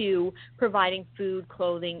equivalent to providing food,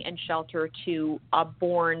 clothing, and shelter to a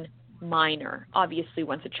born minor. Obviously,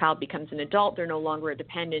 once a child becomes an adult, they're no longer a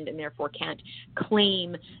dependent and therefore can't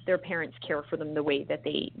claim their parents' care for them the way that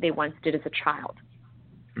they once did as a child.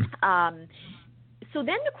 So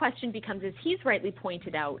then the question becomes, as he's rightly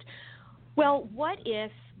pointed out, well, what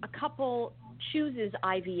if a couple chooses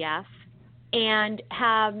IVF and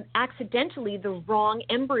have accidentally the wrong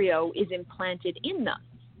embryo is implanted in them?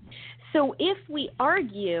 So if we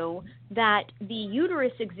argue that the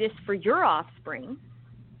uterus exists for your offspring,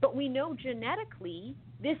 but we know genetically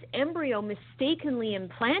this embryo mistakenly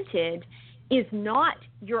implanted is not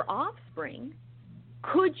your offspring,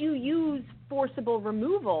 could you use forcible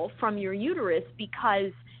removal from your uterus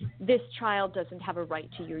because this child doesn't have a right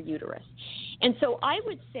to your uterus? And so I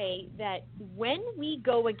would say that when we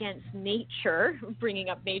go against nature, bringing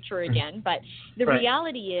up nature again, but the Right.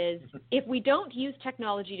 reality is if we don't use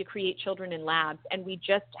technology to create children in labs and we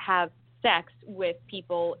just have sex with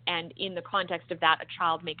people and in the context of that a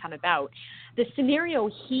child may come about, the scenario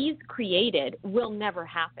he's created will never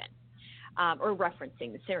happen. Or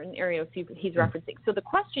referencing the scenario he's referencing. So the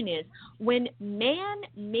question is, when man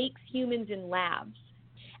makes humans in labs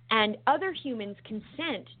and other humans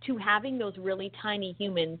consent to having those really tiny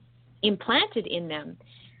humans implanted in them,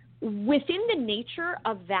 within the nature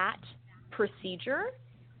of that procedure,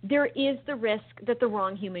 there is the risk that the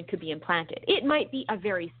wrong human could be implanted. It might be a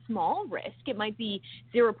very small risk. It might be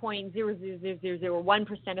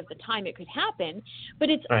 0.00001% of the time it could happen, but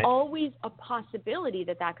it's Right. always a possibility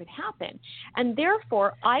that that could happen. And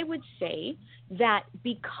therefore, I would say that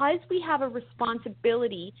because we have a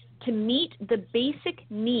responsibility to meet the basic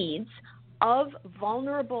needs of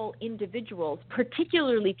vulnerable individuals,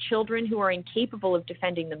 particularly children who are incapable of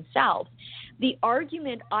defending themselves, the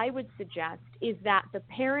argument I would suggest is that the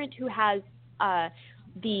parent who has a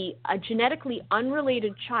genetically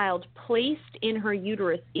unrelated child placed in her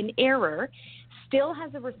uterus in error still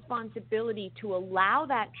has a responsibility to allow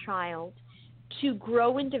that child to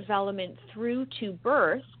grow in development through to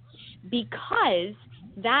birth, because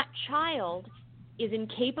that child is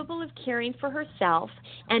incapable of caring for herself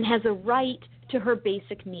and has a right to her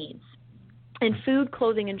basic needs. And food,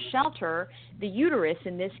 clothing, and shelter, the uterus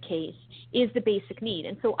in this case, is the basic need.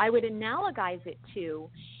 And so I would analogize it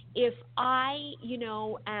to if I,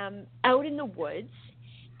 am out in the woods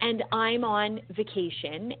and I'm on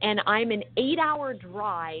vacation and I'm an 8-hour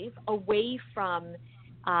drive away from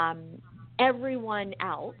everyone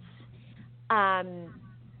else,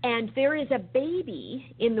 and there is a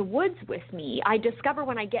baby in the woods with me, I discover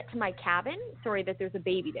when I get to my cabin, that there's a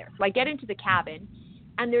baby there. So I get into the cabin,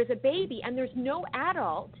 and there's a baby, and there's no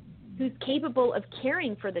adult who's capable of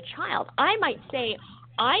caring for the child. I might say,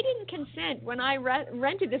 I didn't consent when I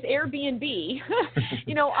rented this Airbnb.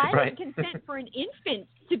 I Right. didn't consent for an infant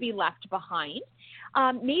to be left behind.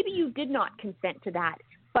 Maybe you did not consent to that.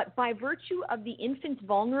 But by virtue of the infant's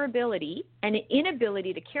vulnerability and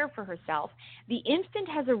inability to care for herself, the infant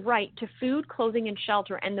has a right to food, clothing, and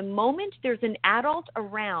shelter. And the moment there's an adult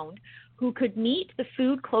around who could meet the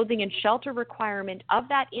food, clothing, and shelter requirement of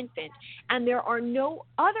that infant, and there are no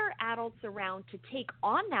other adults around to take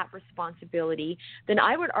on that responsibility, then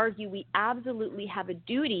I would argue we absolutely have a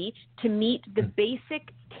duty to meet the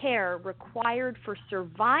basic care required for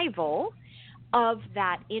survival of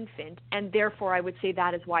that infant, and therefore I would say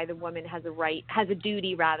that is why the woman has a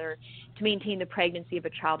duty to maintain the pregnancy of a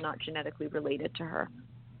child not genetically related to her.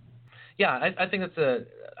 Yeah, I think that's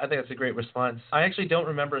a great response. I actually don't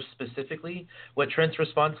remember specifically what Trent's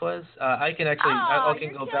response was. I can actually I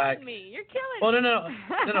can go back. You're killing well, me. no.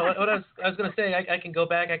 What I was going to say, I can go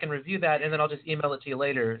back, I can review that, and then I'll just email it to you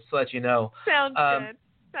later to let you know. Sounds good.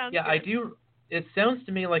 Yeah, I do. It sounds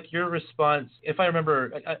to me like your response, if I'm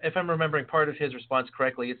remembering part of his response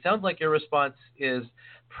correctly, it sounds like your response is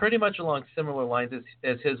pretty much along similar lines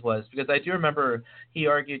as his was, because I do remember he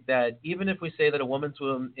argued that even if we say that a woman's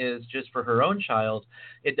womb is just for her own child,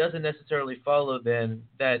 it doesn't necessarily follow then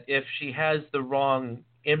that if she has the wrong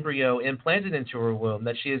embryo implanted into her womb,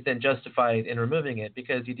 that she is then justified in removing it,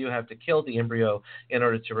 because you do have to kill the embryo in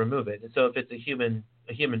order to remove it. And so if it's a human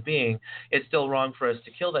being, it's still wrong for us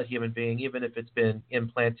to kill that human being, even if it's been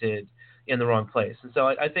implanted in the wrong place. And so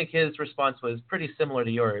I think his response was pretty similar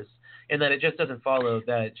to yours, in that it just doesn't follow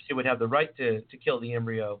that she would have the right to kill the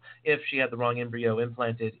embryo if she had the wrong embryo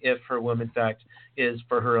implanted, if her womb, in fact, is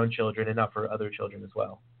for her own children and not for other children as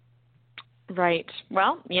well. Right.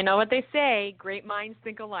 Well, you know what they say, great minds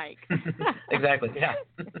think alike. Exactly, yeah.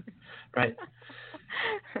 Right.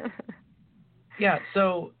 Yeah,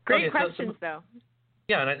 so... Great questions, though.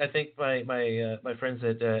 Yeah, and I think my friends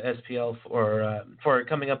at SPL for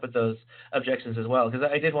coming up with those objections as well, because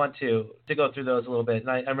I did want to go through those a little bit,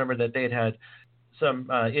 and I remember that they had some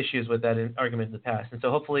issues with that argument in the past, and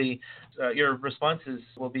so hopefully your responses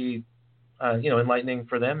will be enlightening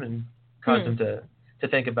for them and cause them to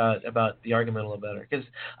think about the argument a little better. Because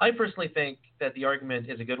I personally think that the argument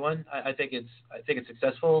is a good one. I think it's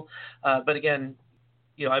successful, but again,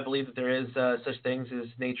 I believe that there is such things as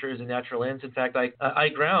nature as a natural ends. In fact, I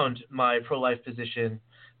ground my pro-life position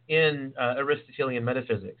in Aristotelian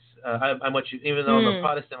metaphysics. Even though I'm a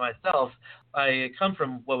Protestant myself, I come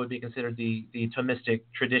from what would be considered the Thomistic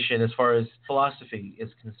tradition as far as philosophy is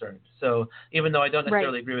concerned. So even though I don't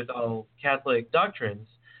necessarily agree with all Catholic doctrines,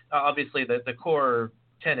 obviously the core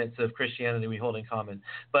tenets of Christianity we hold in common.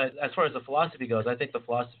 But as far as the philosophy goes, I think the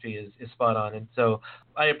philosophy is spot on. And so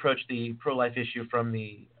I approach the pro-life issue from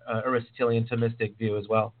the Aristotelian Thomistic view as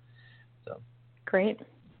well. So great.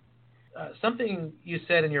 Something you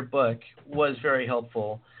said in your book was very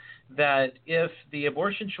helpful, that if the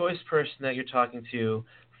abortion choice person that you're talking to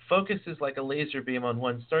focuses like a laser beam on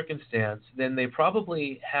one circumstance, then they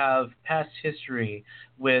probably have past history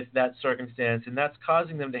with that circumstance, and that's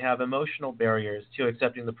causing them to have emotional barriers to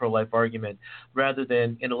accepting the pro-life argument rather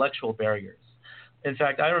than intellectual barriers. In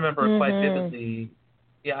fact, I remember quite vividly.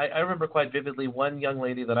 Yeah, I remember quite vividly one young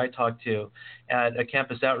lady that I talked to at a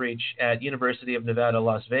campus outreach at University of Nevada,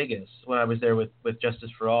 Las Vegas, when I was there with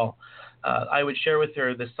Justice for All. I would share with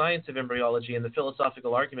her the science of embryology and the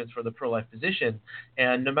philosophical arguments for the pro-life position,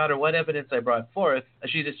 and no matter what evidence I brought forth,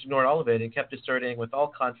 she just ignored all of it and kept asserting with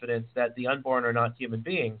all confidence that the unborn are not human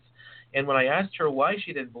beings. And when I asked her why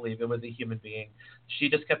she didn't believe it was a human being, she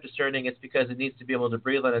just kept asserting it's because it needs to be able to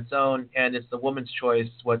breathe on its own, and it's the woman's choice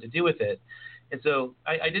what to do with it. And so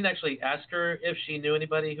I didn't actually ask her if she knew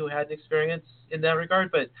anybody who had experience in that regard,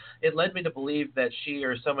 but it led me to believe that she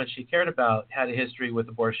or someone she cared about had a history with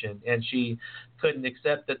abortion, and she couldn't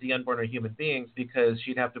accept that the unborn are human beings because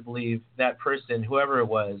she'd have to believe that person, whoever it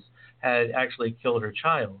was, had actually killed her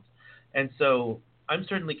child. And so I'm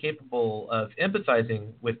certainly capable of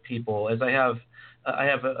empathizing with people, as I have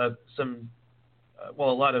a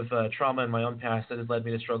lot of trauma in my own past that has led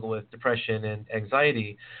me to struggle with depression and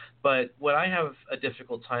anxiety. But what I have a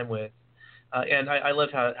difficult time with, and I love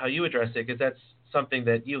how you address it, because that's something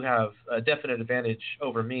that you have a definite advantage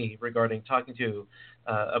over me regarding talking to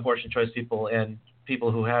abortion choice people and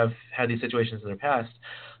people who have had these situations in their past.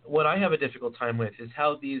 What I have a difficult time with is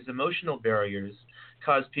how these emotional barriers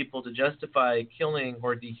cause people to justify killing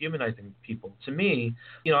or dehumanizing people. To me,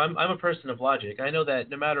 I'm a person of logic. I know that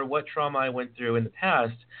no matter what trauma I went through in the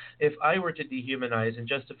past, if I were to dehumanize and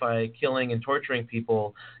justify killing and torturing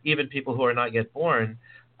people, even people who are not yet born,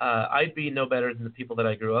 I'd be no better than the people that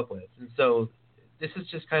I grew up with. And so this is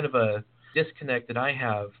just kind of a disconnect that I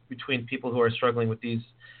have between people who are struggling with these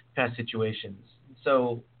past situations.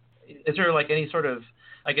 So is there any sort of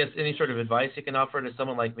advice you can offer to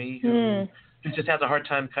someone like me who just has a hard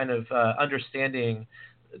time kind of understanding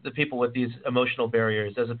the people with these emotional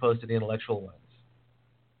barriers as opposed to the intellectual ones?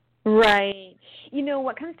 Right.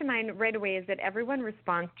 What comes to mind right away is that everyone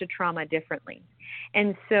responds to trauma differently.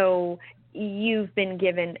 And so you've been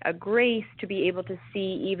given a grace to be able to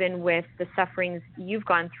see, even with the sufferings you've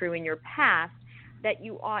gone through in your past, that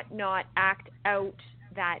you ought not act out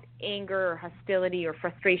that anger or hostility or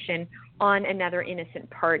frustration on another innocent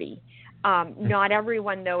party. Not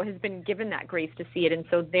everyone, though, has been given that grace to see it. And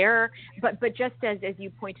so but just as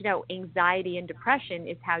you pointed out, anxiety and depression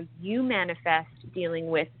is how you manifest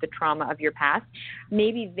dealing with the trauma of your past.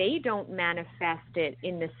 Maybe they don't manifest it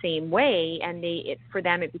in the same way, and for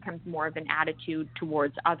them it becomes more of an attitude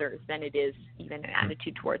towards others than it is even an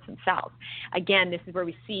attitude towards themselves. Again, this is where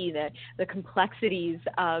we see the complexities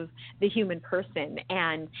of the human person,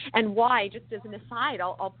 and why, just as an aside,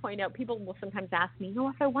 I'll point out, people will sometimes ask me,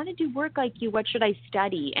 if I want to do work like you, what should I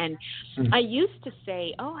study? And I used to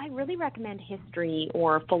say, I really recommend history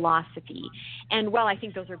or philosophy. And while I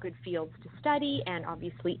think those are good fields to study and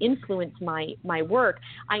obviously influence my work,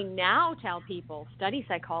 I now tell people study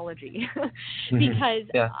psychology because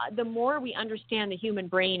the more we understand the human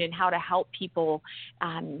brain and how to help people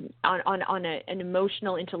on an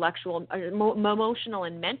emotional, intellectual, emotional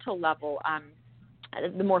and mental level,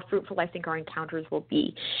 the more fruitful I think our encounters will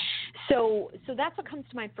be. So that's what comes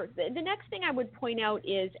to mind first. The next thing I would point out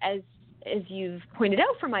is, as you've pointed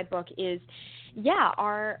out from my book, is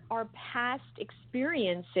our past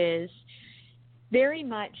experiences very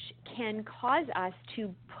much can cause us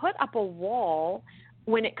to put up a wall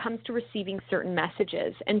when it comes to receiving certain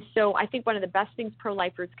messages. And so I think one of the best things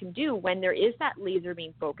pro-lifers can do when there is that laser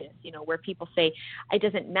beam focus, where people say, it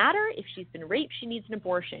doesn't matter if she's been raped, she needs an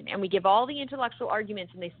abortion. And we give all the intellectual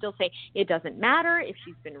arguments and they still say, it doesn't matter if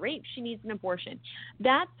she's been raped, she needs an abortion.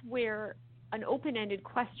 That's where an open-ended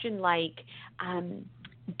question like,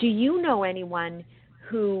 do you know anyone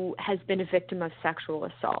who has been a victim of sexual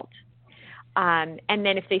assault? And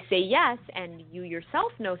then if they say yes, and you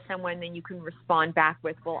yourself know someone, then you can respond back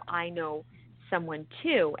with, well, I know someone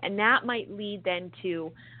too. And that might lead then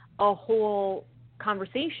to a whole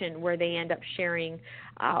conversation where they end up sharing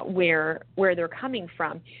where they're coming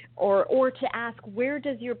from, or to ask, where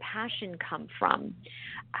does your passion come from?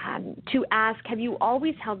 To ask, have you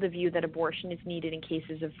always held the view that abortion is needed in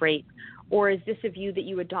cases of rape, or is this a view that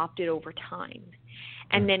you adopted over time?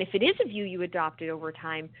 And then if it is a view you adopted over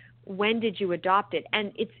time, when did you adopt it?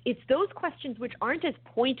 And it's those questions which aren't as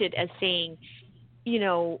pointed as saying, you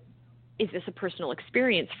know, is this a personal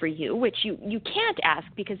experience for you, which you can't ask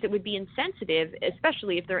because it would be insensitive,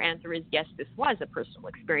 especially if their answer is, yes, this was a personal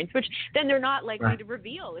experience, which then they're not likely to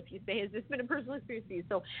reveal if you say, has this been a personal experience for you?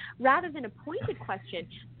 So rather than a pointed question,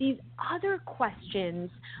 these other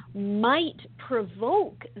questions might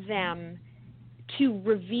provoke them to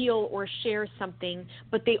reveal or share something,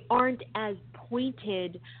 but they aren't as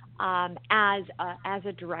pointed as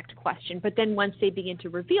a direct question. But then once they begin to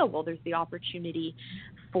reveal, well, there's the opportunity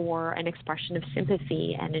for an expression of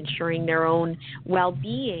sympathy and ensuring their own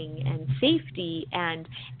well-being and safety. And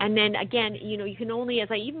then again, you know, you can only, as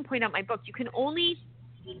I even point out in my book, you can only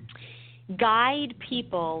guide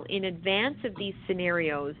people in advance of these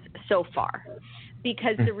scenarios so far.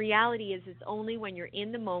 Because the reality is, it's only when you're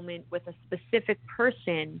in the moment with a specific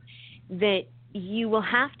person that you will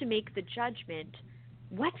have to make the judgment,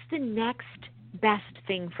 what's the next best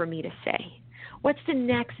thing for me to say? What's the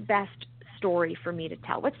next best story for me to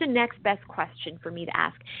tell? What's the next best question for me to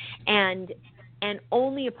ask? And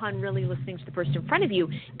only upon really listening to the person in front of you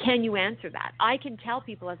can you answer that. I can tell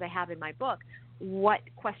people, as I have in my book, what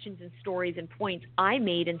questions and stories and points I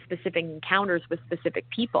made in specific encounters with specific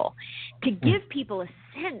people to give people a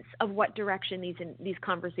sense of what direction these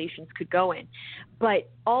conversations could go in. But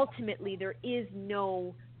ultimately, there is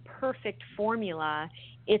no perfect formula.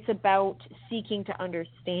 It's about seeking to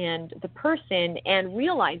understand the person and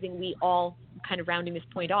realizing we all, kind of rounding this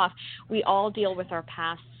point off, we all deal with our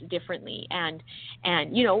pasts differently. And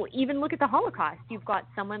you know, even look at the Holocaust. You've got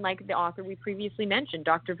someone like the author we previously mentioned,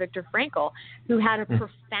 Dr. Viktor Frankl, who had a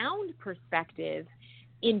profound perspective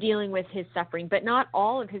in dealing with his suffering, but not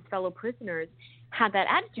all of his fellow prisoners had that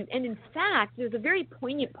attitude. And in fact, there's a very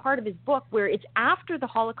poignant part of his book where it's after the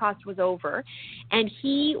Holocaust was over and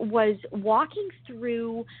he was walking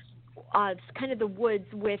through kind of the woods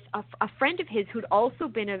with a friend of his who'd also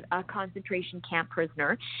been a concentration camp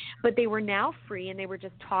prisoner, but they were now free and they were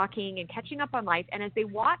just talking and catching up on life. And as they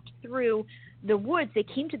walked through the woods, they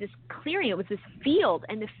came to this clearing. It was this field,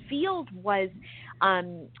 and the field was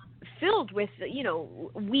filled with, you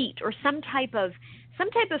know, wheat or some type of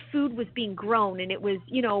food was being grown, and it was,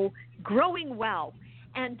 you know, growing well.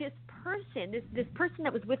 And this person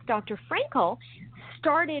that was with Dr. Frankl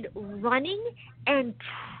started running and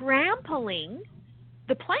trampling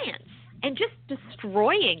the plants and just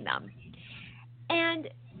destroying them. And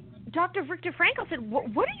Dr. Viktor Frankl said,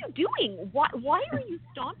 what are you doing? Why are you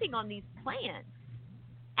stomping on these plants?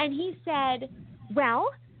 And he said, well,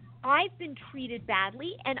 I've been treated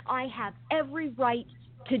badly, and I have every right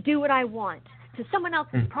to do what I want to someone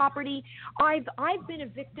else's property. I've been a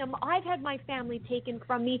victim. I've had my family taken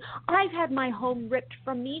from me. I've had my home ripped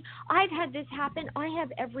from me. I've had this happen. I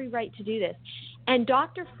have every right to do this. And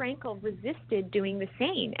Dr. Frankl resisted doing the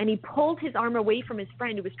same, and he pulled his arm away from his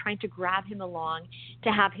friend who was trying to grab him along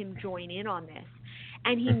to have him join in on this.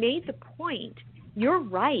 And he made the point, you're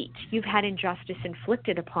right, you've had injustice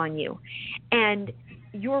inflicted upon you. And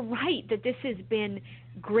you're right that this has been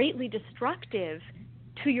greatly destructive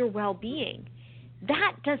to your well-being.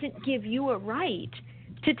 That doesn't give you a right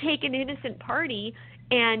to take an innocent party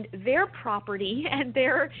and their property and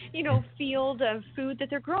their, you know, field of food that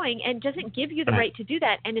they're growing, and doesn't give you the right to do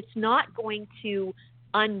that. And it's not going to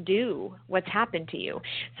undo what's happened to you.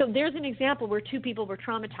 So there's an example where two people were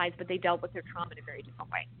traumatized, but they dealt with their trauma in a very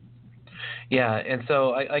different way. Yeah, and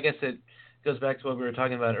so I guess it goes back to what we were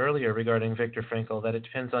talking about earlier regarding Viktor Frankl, that it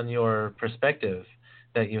depends on your perspective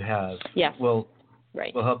that you have. Yes. Will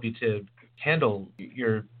help you to handle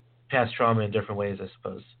your past trauma in different ways, I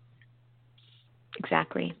suppose.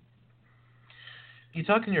 Exactly. You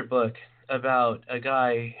talk in your book about a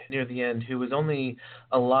guy near the end who was only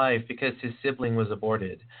alive because his sibling was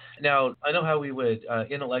aborted. Now, I know how we would I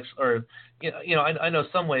know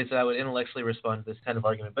some ways that I would intellectually respond to this kind of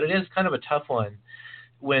argument, but it is kind of a tough one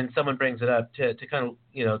when someone brings it up to kind of,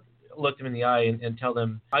 you know, look them in the eye and tell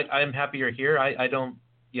them, I'm happy you're here. I don't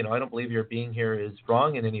believe your being here is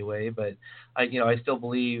wrong in any way, but I still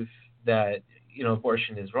believe that, you know,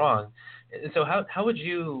 abortion is wrong. And so how would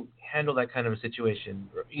you handle that kind of a situation,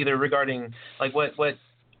 either regarding like what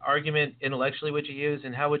argument intellectually would you use,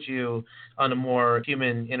 and how would you, on a more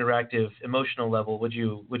human, interactive, emotional level, would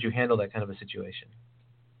you handle that kind of a situation?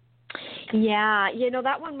 Yeah, you know,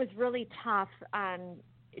 that one was really tough.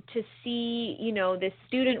 to see, this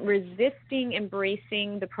student resisting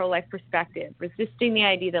embracing the pro-life perspective, resisting the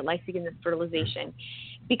idea that life begins at fertilization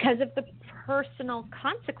because of the personal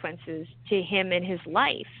consequences to him and his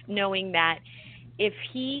life, knowing that if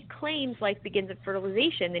he claims life begins at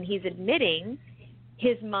fertilization, then he's admitting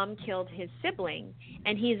his mom killed his sibling,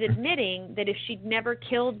 and he's admitting that if she'd never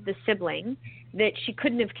killed the sibling, that she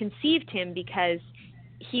couldn't have conceived him because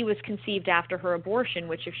he was conceived after her abortion,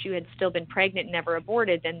 which if she had still been pregnant and never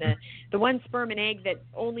aborted, then the one sperm and egg that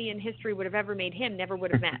only in history would have ever made him never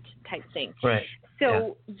would have met, type thing. Right.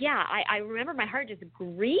 So, I remember my heart just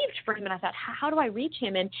grieved for him, and I thought, how do I reach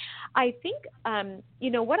him? And I think,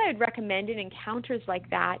 what I would recommend in encounters like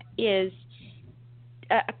that is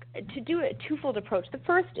to do a twofold approach. The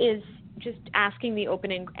first is just asking the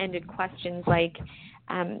open-ended questions like,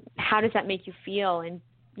 how does that make you feel? And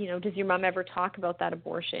does your mom ever talk about that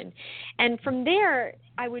abortion? And from there,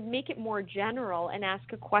 I would make it more general and ask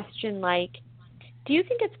a question like, do you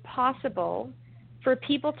think it's possible for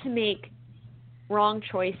people to make wrong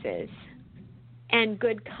choices and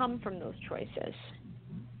good come from those choices?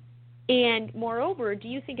 And moreover, do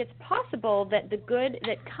you think it's possible that the good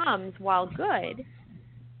that comes, while good,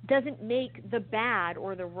 doesn't make the bad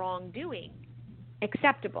or the wrongdoing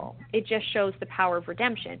acceptable? It just shows the power of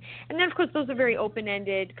redemption. And then, of course, those are very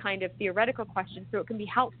open-ended kind of theoretical questions, so it can be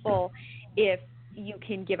helpful if you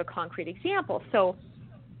can give a concrete example. So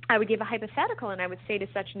I would give a hypothetical, and I would say to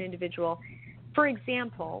such an individual, for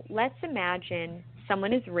example, let's imagine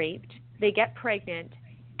someone is raped, they get pregnant,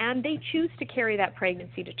 and they choose to carry that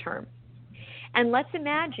pregnancy to term. And let's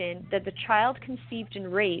imagine that the child conceived in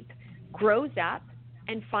rape grows up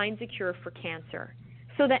and finds a cure for cancer,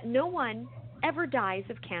 so that no one ever dies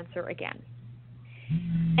of cancer again.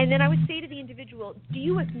 And then I would say to the individual, can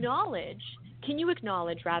you acknowledge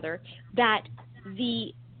that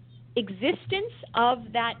the existence of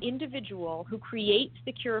that individual who creates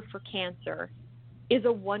the cure for cancer is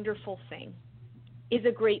a wonderful thing, is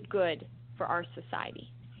a great good for our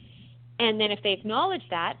society? And then if they acknowledge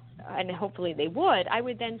that, and hopefully they would, I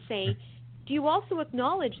would then say, do you also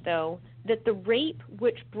acknowledge, though, that the rape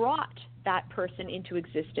which brought that person into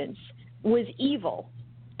existence was evil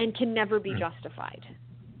and can never be justified?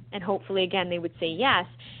 And hopefully, again, they would say yes.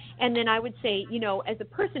 And then I would say, as a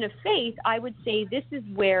person of faith, I would say this is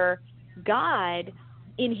where God,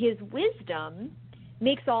 in his wisdom,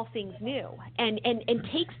 makes all things new and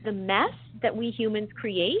takes the mess that we humans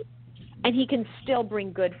create, and he can still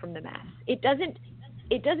bring good from the mess. It doesn't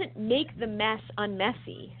make the mess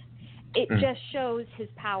unmessy. It just shows his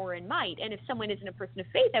power and might. And if someone isn't a person of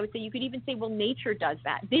faith, I would say you could even say, well, nature does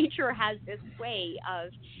that. Nature has this way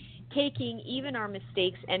of taking even our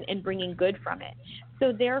mistakes and bringing good from it.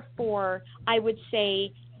 So therefore, I would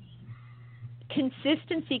say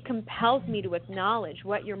consistency compels me to acknowledge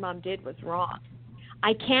what your mom did was wrong.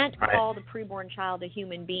 I can't call the preborn child a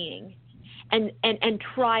human being and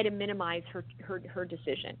try to minimize her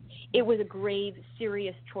decision. It was a grave,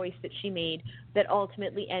 serious choice that she made that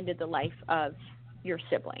ultimately ended the life of your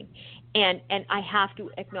sibling. And I have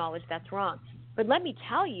to acknowledge that's wrong. But let me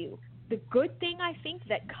tell you, the good thing I think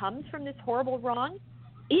that comes from this horrible wrong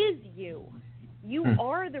is you. You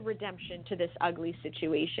are the redemption to this ugly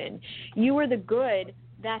situation. You are the good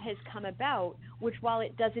that has come about, which while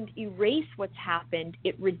it doesn't erase what's happened,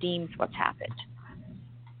 it redeems what's happened.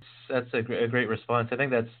 That's a great response. I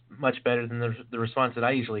think that's much better than the response that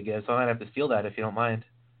I usually give, so I might have to steal that if you don't mind.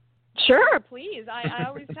 Sure, please. I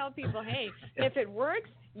always tell people, hey, if it works,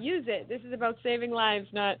 use it. This is about saving lives,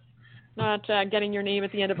 not getting your name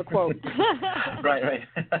at the end of a quote. Right.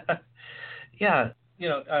 Yeah,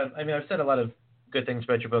 I've said a lot of good things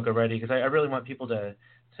about your book already because I really want people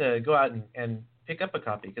to go out and pick up a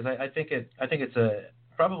copy because I think it's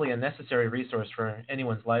probably a necessary resource for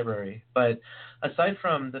anyone's library. But aside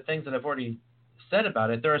from the things that I've already said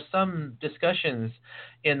about it, there are some discussions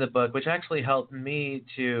in the book which actually help me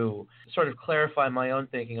to sort of clarify my own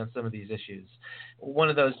thinking on some of these issues. One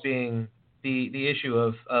of those being the issue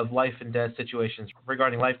of life and death situations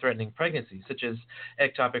regarding life-threatening pregnancies, such as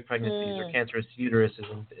ectopic pregnancies or cancerous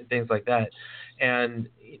uteruses and things like that. And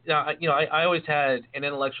I always had an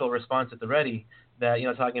intellectual response at the ready that,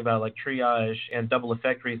 talking about like triage and double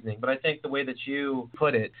effect reasoning. But I think the way that you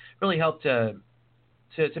put it really helped to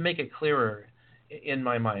make it clearer in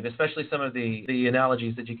my mind, especially some of the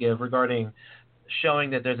analogies that you give regarding showing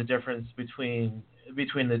that there's a difference between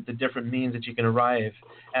the different means that you can arrive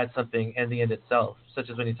at something and the end itself, such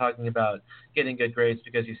as when you're talking about getting good grades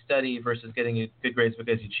because you study versus getting good grades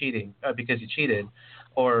because you cheated,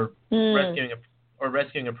 or or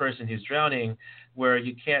rescuing a person who's drowning where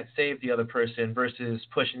you can't save the other person versus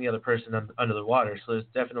pushing the other person under the water. So there's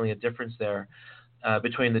definitely a difference there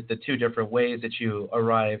between the two different ways that you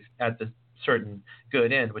arrive at the certain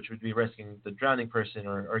good end, which would be rescuing the drowning person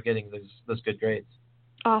or getting those good grades.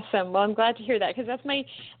 Awesome. Well, I'm glad to hear that, because that's my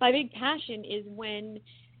big passion, is when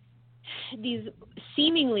these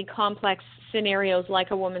seemingly complex scenarios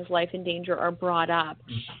like a woman's life in danger are brought up.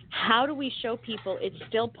 How do we show people it's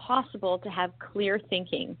still possible to have clear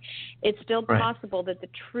thinking? It's still possible that the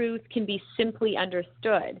truth can be simply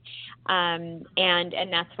understood. And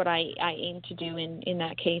that's what I aim to do in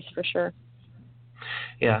that case, for sure.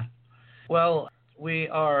 Yeah. Well, we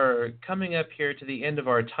are coming up here to the end of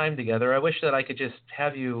our time together. I wish that I could just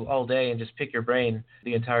have you all day and just pick your brain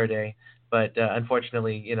the entire day. But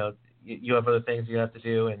unfortunately, you have other things you have to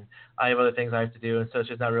do, and I have other things I have to do, and so it's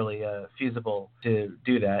just not really feasible to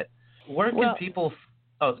do that. Where can people...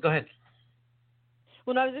 Oh, go ahead.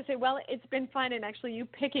 Well, I was going to say, it's been fun, and actually you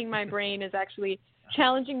picking my brain is actually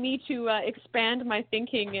challenging me to expand my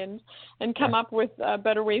thinking and come up with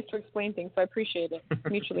better ways to explain things, so I appreciate it. It's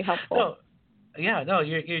mutually helpful.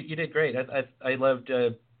 You did great. I loved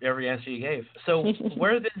every answer you gave. So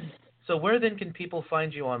where then can people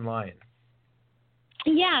find you online?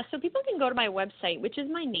 Yeah, so people can go to my website, which is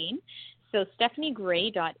my name. So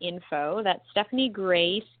StephanieGray.info. That's Stephanie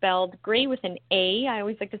Gray, spelled Gray with an A. I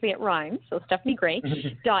always like to say it rhymes. So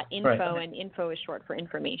StephanieGray.info, right. And info is short for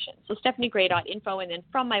information. So StephanieGray.info, and then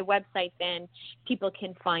from my website, then people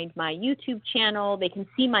can find my YouTube channel. They can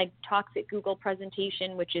see my Talks at Google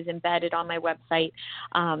presentation, which is embedded on my website,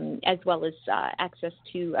 as well as access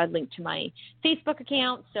to a link to my Facebook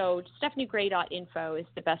account. So StephanieGray.info is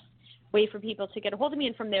the best way for people to get a hold of me,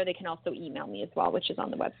 and from there they can also email me as well, which is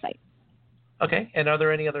on the website. Okay. And are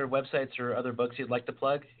there any other websites or other books you'd like to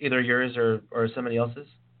plug, either yours or somebody else's?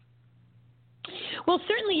 Well,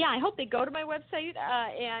 certainly, yeah. I hope they go to my website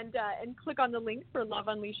and click on the link for Love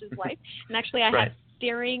Unleashes Life. And actually, I have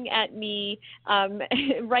staring at me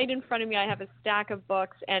right in front of me, I have a stack of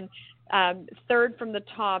books, and third from the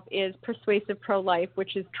top is Persuasive Pro-Life,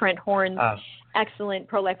 which is Trent Horn's excellent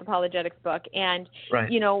pro-life apologetics book. And,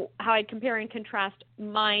 how I compare and contrast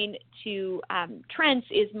mine to Trent's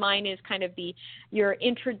is mine is kind of your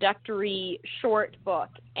introductory short book,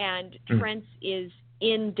 and Trent's is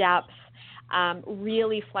in-depth,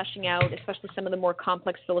 really fleshing out, especially some of the more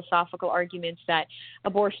complex philosophical arguments that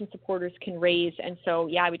abortion supporters can raise. And so,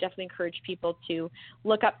 I would definitely encourage people to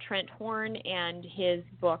look up Trent Horn and his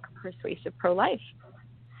book, Persuasive Pro-Life.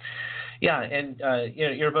 Yeah, and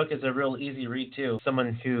your book is a real easy read, too.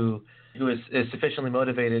 Someone who is sufficiently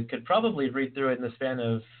motivated could probably read through it in the span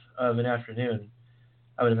of an afternoon,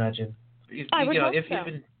 I would imagine. I would hope so.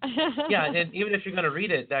 And even if you're going to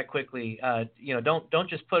read it that quickly, don't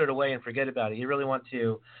just put it away and forget about it. You really want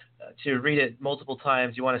to read it multiple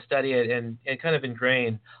times. You want to study it and kind of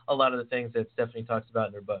ingrain a lot of the things that Stephanie talks about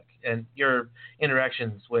in her book. And your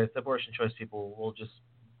interactions with abortion choice people will just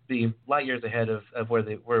be light years ahead of where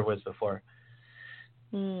it was before.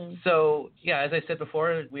 So, as I said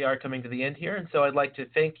before, we are coming to the end here. And so I'd like to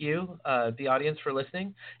thank you, the audience, for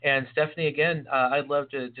listening. And Stephanie, again, I'd love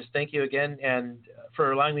to just thank you again and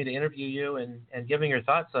for allowing me to interview you and giving your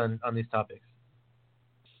thoughts on these topics.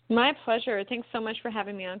 My pleasure. Thanks so much for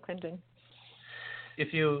having me on, Clinton.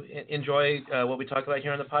 If you enjoy what we talk about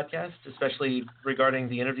here on the podcast, especially regarding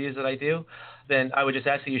the interviews that I do, then I would just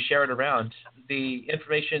ask that you share it around. The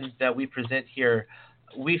information that we present here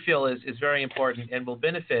we feel is very important and will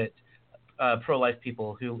benefit pro-life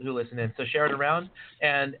people who listen in. So share it around.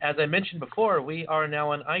 And as I mentioned before, we are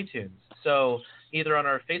now on iTunes. So either on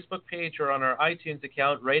our Facebook page or on our iTunes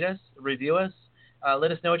account, rate us, review us,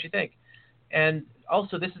 let us know what you think. And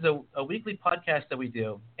also, this is a weekly podcast that we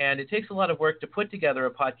do, and it takes a lot of work to put together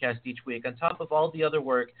a podcast each week on top of all the other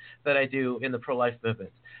work that I do in the pro-life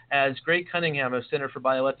movement. As Greg Cunningham of Center for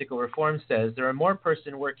Bioethical Reform says, there are more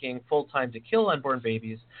persons working full-time to kill unborn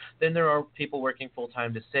babies than there are people working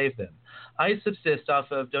full-time to save them. I subsist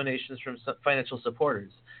off of donations from financial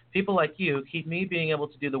supporters. People like you keep me being able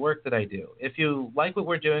to do the work that I do. If you like what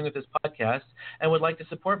we're doing with this podcast and would like to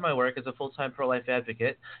support my work as a full-time pro-life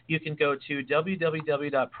advocate, you can go to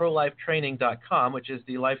www.prolifetraining.com, which is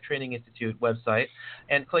the Life Training Institute website,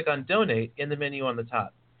 and click on Donate in the menu on the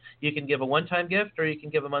top. You can give a one-time gift or you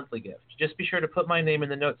can give a monthly gift. Just be sure to put my name in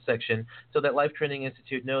the notes section so that Life Training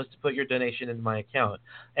Institute knows to put your donation into my account.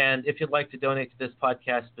 And if you'd like to donate to this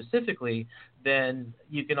podcast specifically, then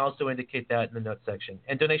you can also indicate that in the notes section.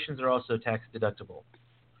 And donations are also tax deductible.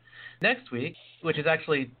 Next week, which is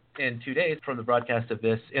actually in 2 days from the broadcast of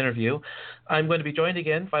this interview. I'm going to be joined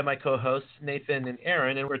again by my co-hosts, Nathan and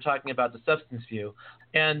Aaron, and we're talking about the substance view.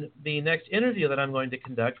 And the next interview that I'm going to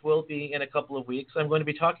conduct will be in a couple of weeks. I'm going to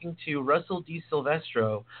be talking to Russell D.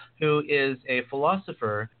 Silvestro, who is a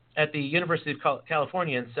philosopher at the University of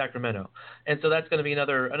California in Sacramento. And so that's going to be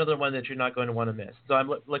another one that you're not going to want to miss. So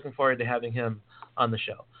I'm looking forward to having him on the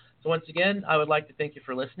show. So once again, I would like to thank you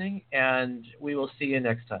for listening, and we will see you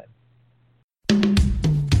next time.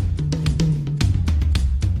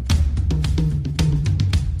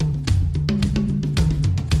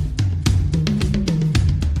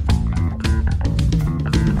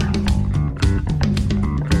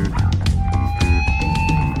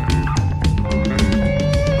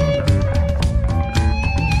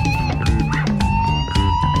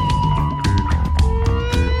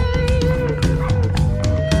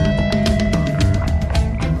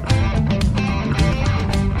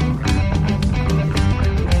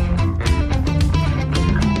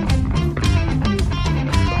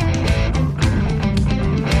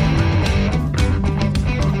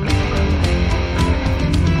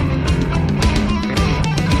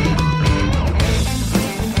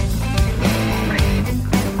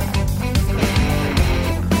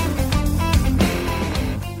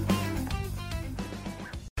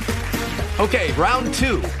 Okay, round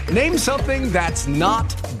two. Name something that's not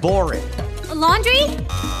boring. A laundry?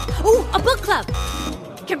 Ooh, a book club.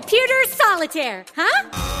 Computer solitaire, huh?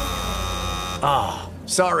 Ah, oh,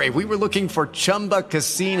 sorry, we were looking for Chumba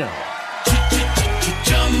Casino.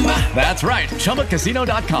 That's right,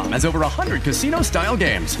 ChumbaCasino.com has over 100 casino-style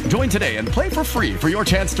games. Join today and play for free for your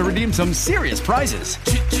chance to redeem some serious prizes.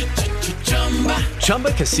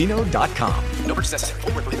 ChumbaCasino.com. No purchase necessary.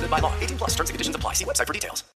 Void where prohibited by law. 18+ terms and conditions apply. See website for details.